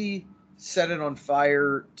flea set it on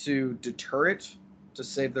fire to deter it, to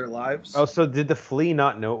save their lives. Oh, so did the flea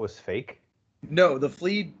not know it was fake? No, the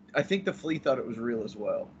flea. I think the flea thought it was real as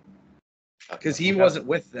well, because he wasn't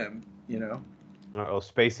with them. You know. Oh,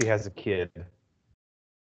 Spacey has a kid.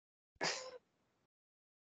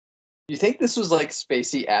 You think this was like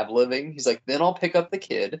Spacey ad-libbing? He's like, then I'll pick up the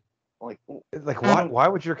kid. I'm like, Why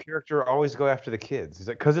would your character always go after the kids? He's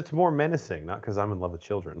like, because it's more menacing, not because I'm in love with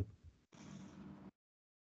children.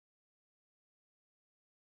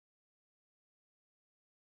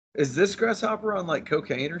 Is this Grasshopper on like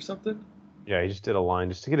cocaine or something? Yeah, he just did a line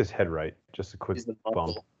just to get his head right, just a quick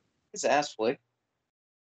bump. His ass flick.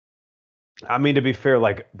 I mean, to be fair,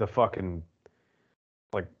 like the fucking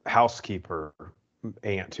like housekeeper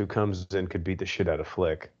aunt who comes in could beat the shit out of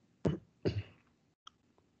Flick.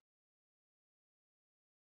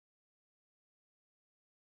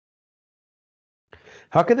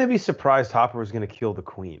 How could they be surprised Hopper was going to kill the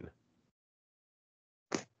queen?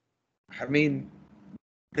 I mean,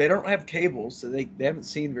 they don't have cable, so they haven't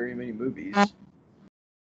seen very many movies.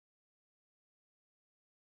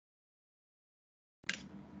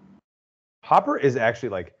 Hopper is actually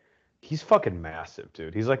like, he's fucking massive,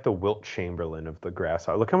 dude. He's like the Wilt Chamberlain of the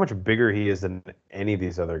Grasshopper. Look how much bigger he is than any of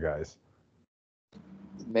these other guys.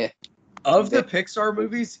 Man. Of the Pixar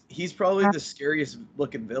movies, he's probably the scariest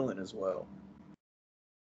looking villain as well.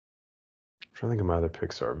 I'm trying to think of my other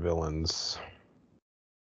Pixar villains.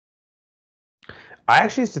 I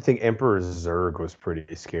actually used to think Emperor Zurg was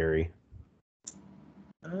pretty scary.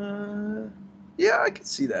 Yeah, I could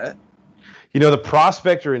see that. You know, the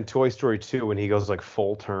Prospector in Toy Story 2, when he goes like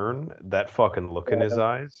full turn, that fucking look in his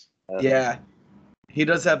eyes. Yeah, he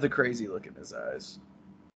does have the crazy look in his eyes.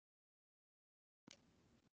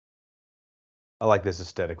 I like this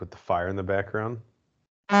aesthetic with the fire in the background.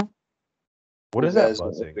 What is that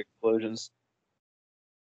buzzing? Explosions.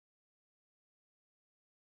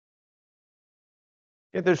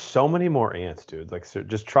 Yeah, there's so many more ants, dude. Like, so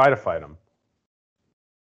just try to fight them.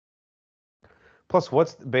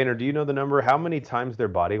 Plus, Banner, do you know the number? How many times their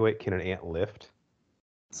body weight can an ant lift?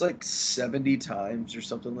 It's like 70 times or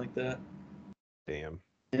something like that. Damn.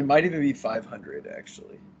 It might even be 500,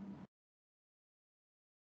 actually.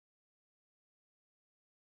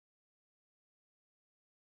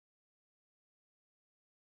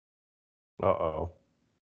 Uh-oh.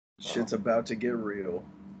 Shit's about to get real.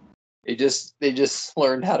 They just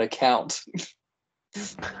learned how to count.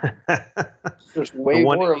 There's way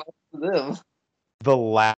more of them. The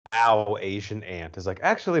Lao Asian ant is like,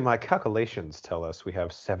 actually, my calculations tell us we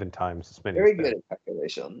have 7 times as many. Very good at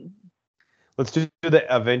calculation. Let's do the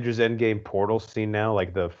Avengers Endgame portal scene now.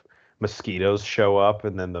 Like the mosquitoes show up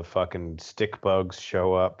and then the fucking stick bugs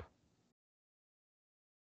show up.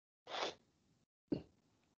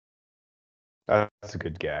 That's a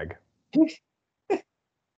good gag. I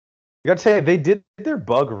gotta tell you, they did their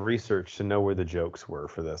bug research to know where the jokes were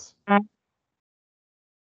for this.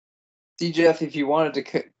 See, Jeff, if you wanted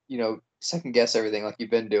to, second guess everything like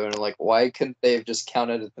you've been doing, like, why couldn't they have just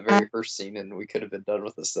counted at the very first scene and we could have been done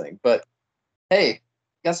with this thing? But hey,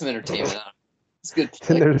 got some entertainment on it. It's good.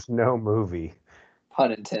 There's no movie.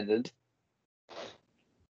 Pun intended.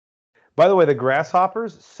 By the way, the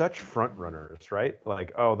Grasshoppers, such front runners, right?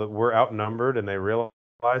 Like, we're outnumbered and they realized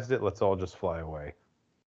it. Let's all just fly away.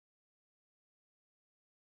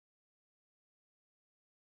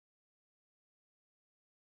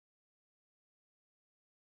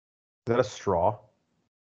 Is that a straw?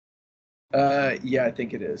 Yeah, I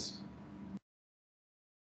think it is.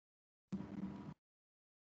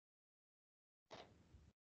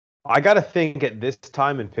 I gotta think at this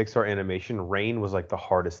time in Pixar animation, rain was like the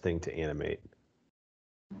hardest thing to animate.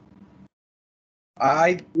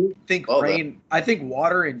 I think I think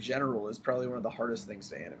water in general is probably one of the hardest things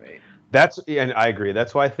to animate. And I agree.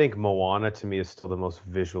 That's why I think Moana to me is still the most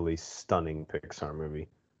visually stunning Pixar movie.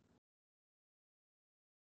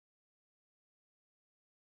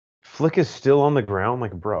 Flick is still on the ground,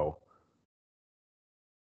 like, bro.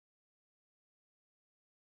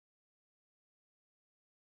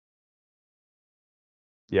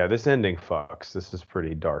 Yeah, this ending fucks. This is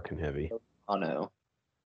pretty dark and heavy. Oh no.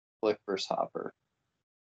 Flick versus Hopper.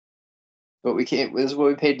 But we can't. This is what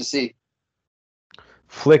we paid to see.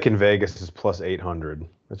 Flick in Vegas is plus 800.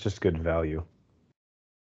 That's just good value.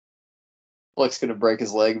 Flick's gonna break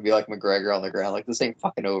his leg and be like McGregor on the ground. Like, this ain't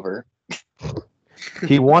fucking over.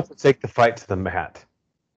 He wants to take the fight to the mat.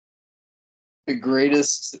 The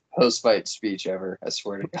greatest post-fight speech ever. I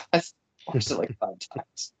swear to God. I've watched it like 5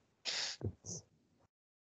 times.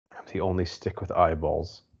 I'm the only stick with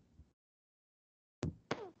eyeballs.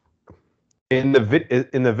 In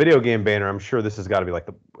the video game banner, I'm sure this has got to be like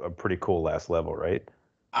a pretty cool last level, right?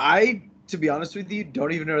 I, to be honest with you,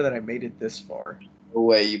 don't even know that I made it this far. No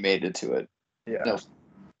way you made it to it. Yeah. No.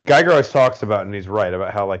 Geiger always talks about, and he's right,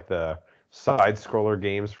 about how like the side scroller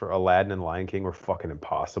games for Aladdin and Lion King were fucking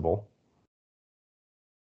impossible.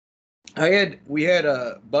 We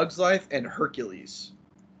had Bug's Life and Hercules.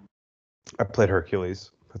 I played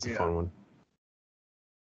Hercules. That's a Yeah. fun one.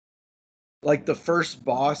 Like the first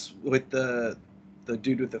boss with the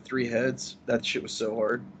dude with the 3 heads. That shit was so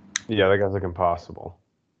hard. Yeah, that guy's like impossible.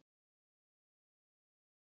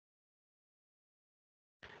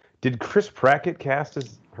 Did Chris Pratt get cast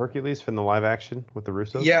as Hercules from the live action with the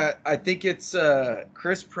Russos? Yeah, I think it's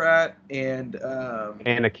Chris Pratt and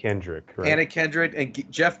Anna Kendrick, right? Anna Kendrick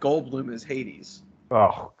and Jeff Goldblum as Hades.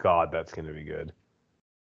 Oh God, that's gonna be good.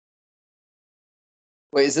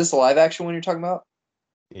 Wait, is this a live action one you're talking about?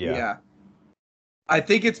 Yeah. I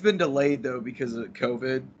think it's been delayed though because of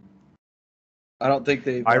COVID. I don't think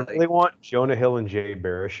they've. I really want Jonah Hill and Jay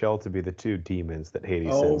Baruchel to be the 2 demons that Hades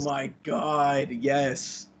Oh sends. my God!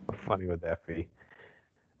 Yes. How funny would that be?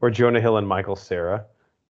 Or Jonah Hill and Michael Cera.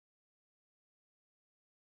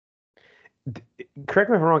 Correct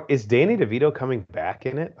me if I'm wrong. Is Danny DeVito coming back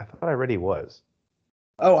in it? I thought I read he was.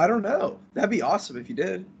 Oh, I don't know. That'd be awesome if you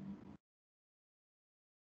did.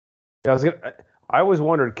 Yeah, I always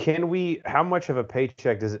wondered, how much of a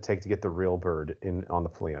paycheck does it take to get the real bird on the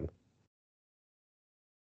Fleon?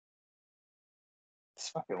 It's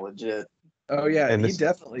fucking legit. Oh yeah, And he this-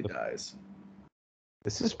 definitely dies.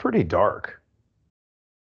 This is pretty dark.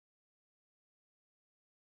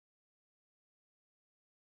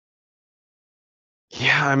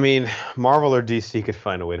 Yeah, I mean, Marvel or DC could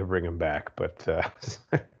find a way to bring him back, but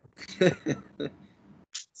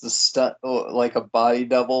It's a stunt, like a body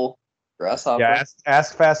double grasshopper. yeah,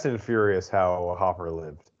 ask Fast and Furious how Hopper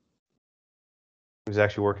lived. He was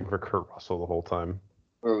actually working for Kurt Russell the whole time.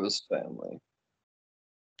 Or it was family.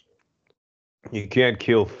 You can't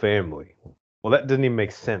kill family. Well, that didn't even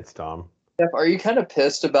make sense, Tom. Jeff, are you kind of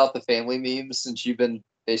pissed about the family memes since you've been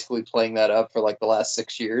basically playing that up for like the last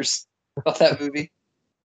 6 years about that movie?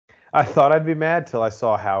 I thought I'd be mad till I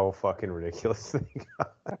saw how fucking ridiculous they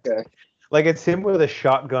got. Okay. Like, it's him with a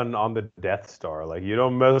shotgun on the Death Star. Like, you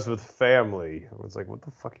don't mess with family. I was like, what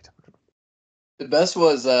the fuck are you talking about? The best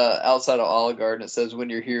was outside of Olive Garden. It says, "When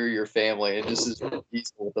you're here, your family." It just is Diesel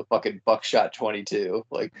with a fucking buckshot 22.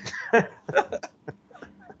 Like,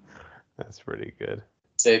 That's pretty good.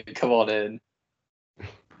 say, "Come on in."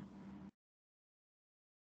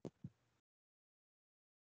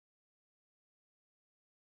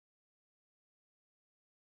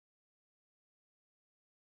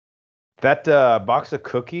 That box of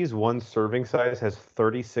cookies, one serving size, has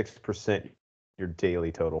 36% your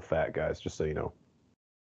daily total fat, guys, just so you know.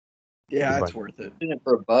 Yeah, It's it's fine. worth it. In it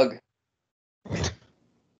for a bug.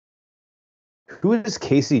 Who is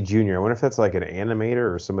Casey Jr.? I wonder if that's like an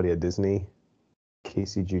animator or somebody at Disney.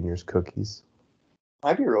 Casey Jr.'s cookies.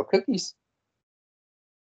 Might be real cookies.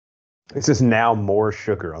 It says now more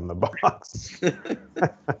sugar on the box.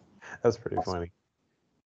 That's pretty funny.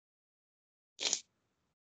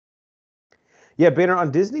 Yeah, Banner,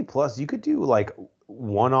 on Disney Plus, you could do like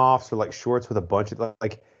one-offs or like shorts with a bunch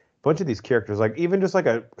of these characters. Like even just like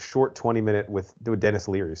a short 20-minute with Dennis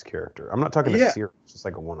Leary's character. I'm not talking Yeah. a series, just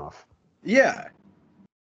like a one-off. Yeah.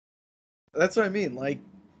 That's what I mean. Like,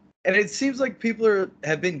 and it seems like people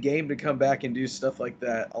have been game to come back and do stuff like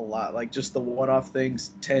that a lot. Like just the one-off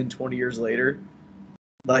things 10, 20 years later.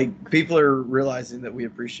 Like people are realizing that we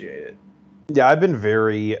appreciate it. Yeah, I've been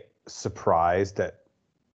very surprised at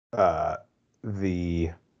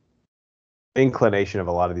the inclination of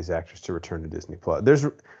a lot of these actors to return to Disney Plus.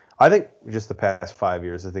 I think just the past 5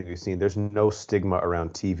 years, I think we've seen there's no stigma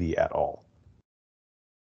around TV at all.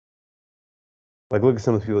 Like, look at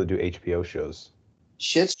some of the people that do HBO shows.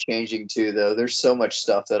 Shit's changing too, though. There's so much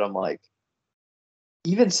stuff that I'm like,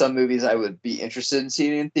 even some movies I would be interested in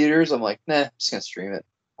seeing in theaters, I'm like, nah, I'm just gonna stream it.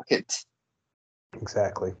 Fuck it.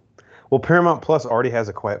 Exactly. Well, Paramount Plus already has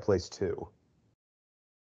A Quiet Place 2.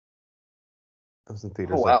 That was in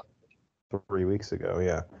theaters Oh, wow. like 3 weeks ago,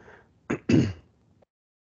 yeah.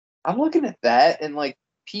 I'm looking at that, and like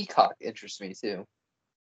Peacock interests me too.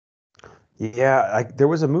 Yeah, there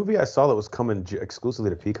was a movie I saw that was coming exclusively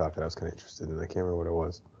to Peacock that I was kind of interested in. I can't remember what it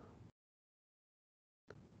was.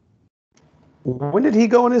 When did he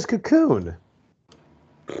go in his cocoon?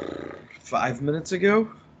 A 5 minutes ago.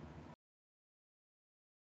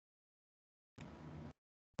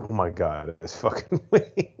 Oh my god, it's fucking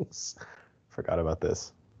wings. Forgot about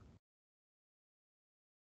this.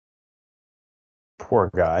 Poor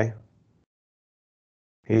guy.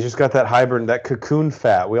 He's just got that hybrid, that cocoon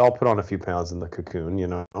fat. We all put on a few pounds in the cocoon, you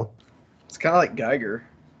know. It's kind of like Geiger.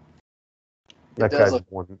 That does guy's look-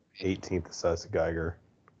 1/18th the size of Geiger.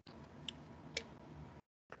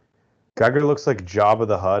 Geiger looks like Jabba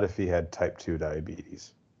the Hutt if he had type 2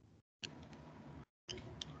 diabetes.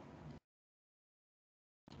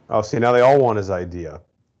 Oh, see, now they all want his idea.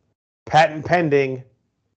 Patent pending.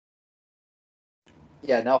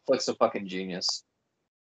 Yeah, now Flick's a fucking genius.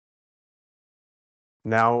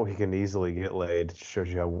 Now he can easily get laid. It shows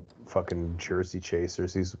you how fucking Jersey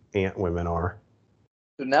chasers these ant women are.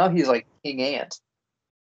 So now he's like King Ant.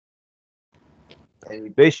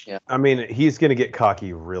 And Yeah. I mean, he's going to get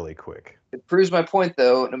cocky really quick. it proves my point,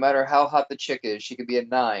 though. No matter how hot the chick is, she could be a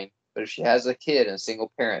 9. But if she has a kid and a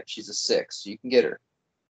single parent, she's a 6. So you can get her.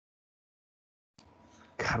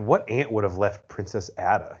 God, what ant would have left Princess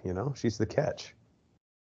Ada? You know, she's the catch.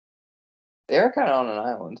 They are kind of on an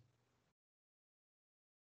island.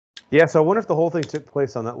 Yeah, so I wonder if the whole thing took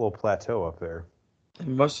place on that little plateau up there. It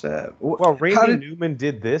must have. Well, How Randy did- Newman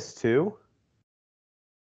did this too.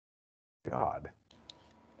 God.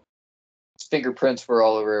 His fingerprints were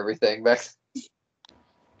all over everything back. Has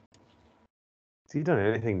he done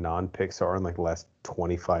anything non-Pixar in like the last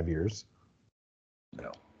 25 years?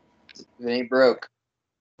 No. It ain't broke.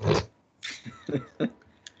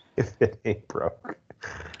 If it ain't broke.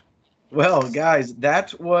 Well, guys,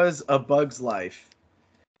 that was A Bug's Life.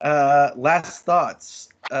 Last thoughts.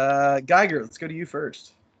 Geiger, let's go to you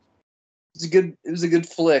first. It was a good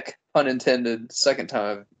flick, pun intended. Second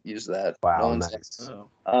time I've used that. Wow, No one's- nice.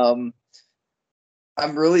 Oh.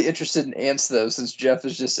 I'm really interested in ants though, since Jeff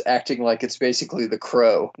is just acting like it's basically the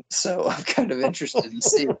Crow. So I'm kind of interested in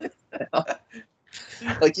seeing it now.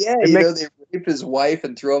 Like, yeah, It they rape his wife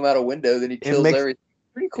and throw him out a window, then he kills makes- everything.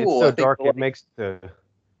 Pretty It's cool. so I think, dark. but, It makes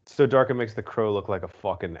the Crow look like a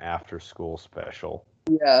fucking after-school special.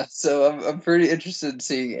 yeah, so I'm pretty interested in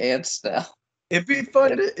seeing ants now. It'd be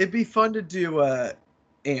fun to do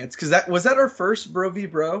ants, because that was our first Bro v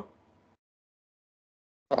Bro.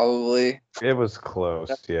 Probably. It was close,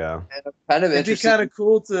 yeah. And I'm kind of It'd be interested. kind of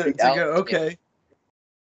cool to Big go, Alex okay.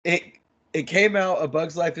 It came out A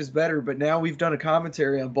Bug's Life is better, but now we've done a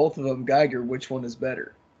commentary on both of them. Geiger, which one is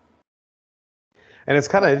better? And it's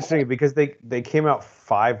kind of interesting because they came out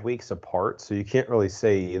 5 weeks apart, so you can't really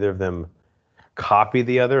say either of them copy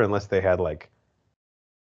the other unless they had like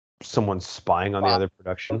someone spying on the other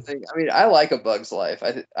production. I mean, I like A Bug's Life.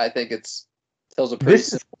 I think it's tells a pretty This-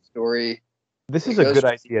 simple story. This It is a goes good for-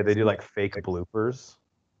 idea. They do like fake bloopers.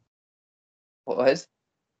 What?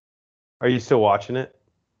 Are you still watching it?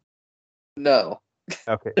 No.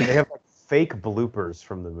 Okay. They have like fake bloopers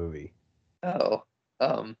from the movie. Oh.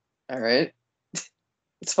 All right.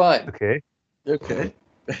 It's fine. Okay. Okay.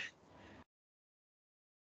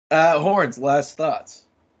 Horns, last thoughts.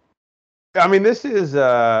 I mean, this is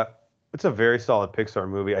it's a very solid Pixar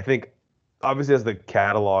movie. I think obviously as the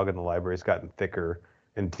catalog and the library's gotten thicker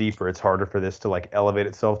and deeper, it's harder for this to like elevate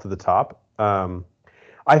itself to the top.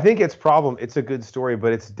 I think it's a good story,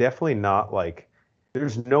 but it's definitely not like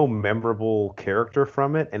there's no memorable character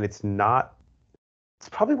from it, and it's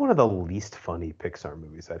probably one of the least funny Pixar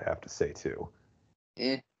movies, I'd have to say too.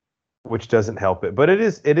 Eh. Which doesn't help it, but it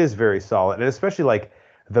is very solid, and especially like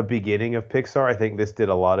the beginning of Pixar. I think this did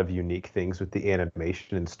a lot of unique things with the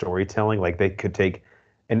animation and storytelling. Like they could take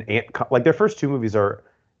an like their first two movies are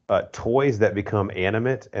toys that become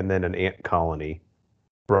animate, and then an ant colony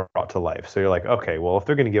brought to life. So you're like, okay, well, if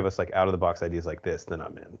they're going to give us like out of the box ideas like this, then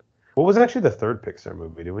I'm in. What was actually the third Pixar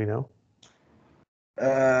movie? Do we know?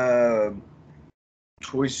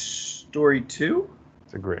 Toy Story 2?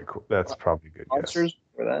 It's a great. That's probably a good guess. Monsters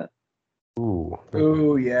for that. Ooh.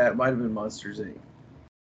 Oh yeah, it might have been Monsters Inc.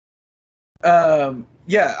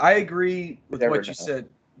 Yeah, I agree with Never what you know. said.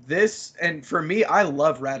 This, and for me, I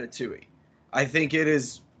love Ratatouille. I think it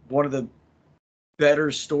is one of the better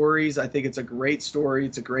stories. I think it's a great story.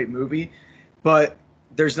 It's a great movie, but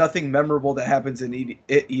there's nothing memorable that happens in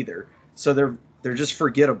it either. So they're just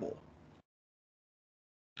forgettable.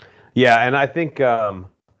 Yeah, and I think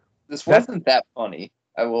This wasn't that funny.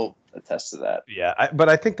 I will attest to that. yeah, but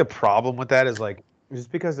I think the problem with that is like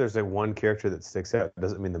just because there's a one character that sticks out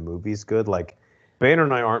doesn't mean the movie's good. Like Banner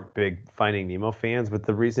and I aren't big Finding Nemo fans, but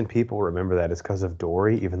the reason people remember that is because of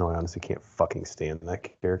Dory, even though I honestly can't fucking stand that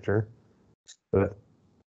character. But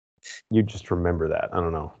you just remember that. I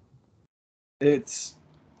don't know. It's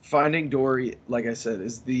Finding Dory, like I said,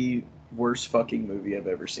 is the worst fucking movie I've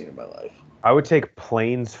ever seen in my life. I would take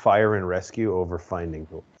Planes, Fire, and Rescue over Finding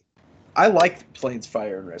Dory. I like Planes,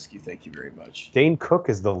 Fire, and Rescue. Thank you very much. Dane Cook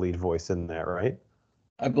is the lead voice in that, right?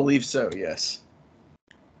 I believe so. Yes.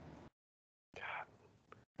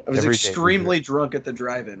 I was Every extremely drunk at the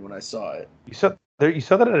drive-in when I saw it. You saw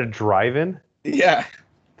that at a drive-in? Yeah.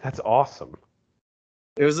 That's awesome.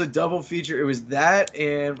 It was a double feature. It was that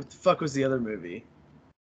and what the fuck was the other movie?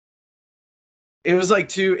 It was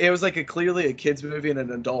like clearly a kid's movie and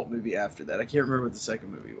an adult movie after that. I can't remember what the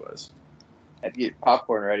second movie was. I'd get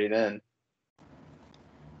popcorn ready then.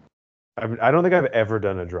 I don't think I've ever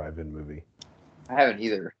done a drive-in movie. I haven't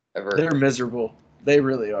either, ever. They're miserable. They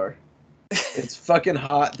really are. It's fucking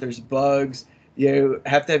hot. There's bugs. You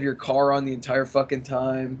have to have your car on the entire fucking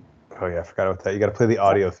time. Oh yeah, I forgot about that. You got to play the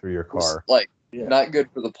audio through your car. Like, Yeah. not good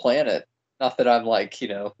for the planet. Not that I'm like,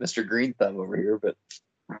 Mr. Green Thumb over here, but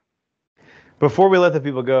Before we let the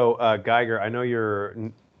people go, Geiger, I know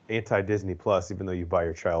you're anti-Disney Plus, even though you buy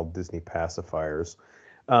your child Disney pacifiers.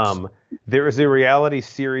 There is a reality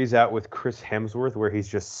series out with Chris Hemsworth where he's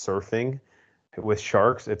just surfing with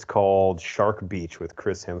sharks. It's called Shark Beach with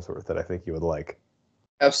Chris Hemsworth that I think you would like.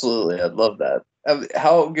 absolutely, I'd love that.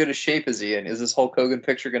 How good a shape is he in? Is this Hulk Hogan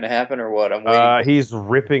picture going to happen or what? I'm waiting. He's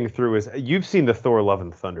ripping through his... You've seen the Thor Love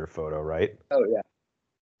and Thunder photo, right? Oh, yeah.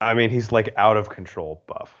 I mean, he's like out of control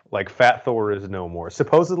buff. Like Fat Thor is no more.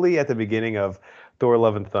 Supposedly at the beginning of Thor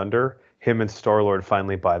Love and Thunder, him and Star-Lord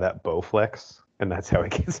finally buy that Bowflex, and that's how he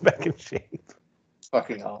gets back in shape. It's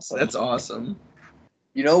fucking awesome. That's awesome.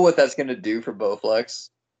 You know what that's going to do for Bowflex?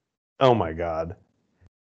 Oh my god.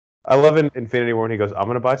 I love in Infinity War when he goes, I'm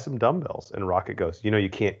going to buy some dumbbells. And Rocket goes, you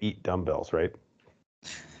can't eat dumbbells, right?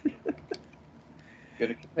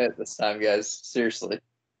 Gonna commit this time, guys. Seriously.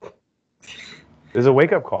 There's a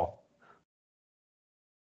wake-up call.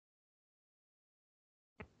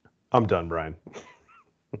 I'm done, Brian.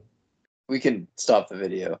 We can stop the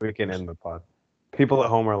video. We can end the pod. People at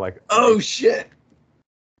home are like, Oh shit.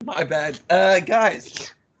 My bad.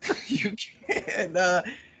 Guys, you can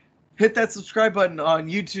hit that subscribe button on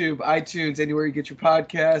YouTube, iTunes, anywhere you get your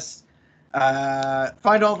podcasts.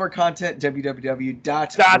 Find all of our content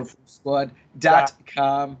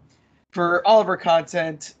www.squad.com for all of our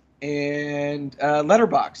content, and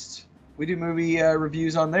Letterboxd. We do movie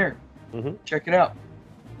reviews on there. Mhm. Check it out.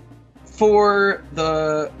 For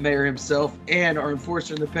the mayor himself and our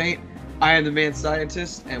enforcer in the paint, I am the man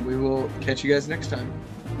scientist, and we will catch you guys next time.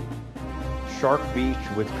 Shark Beach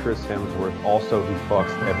with Chris Hemsworth. Also, he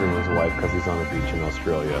fucks everyone's wife because he's on a beach in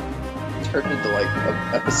Australia. Turned into like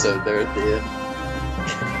an episode there at the end.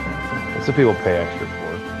 That's what people pay extra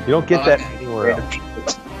for. You don't get that anywhere else.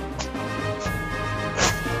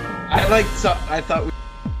 I thought we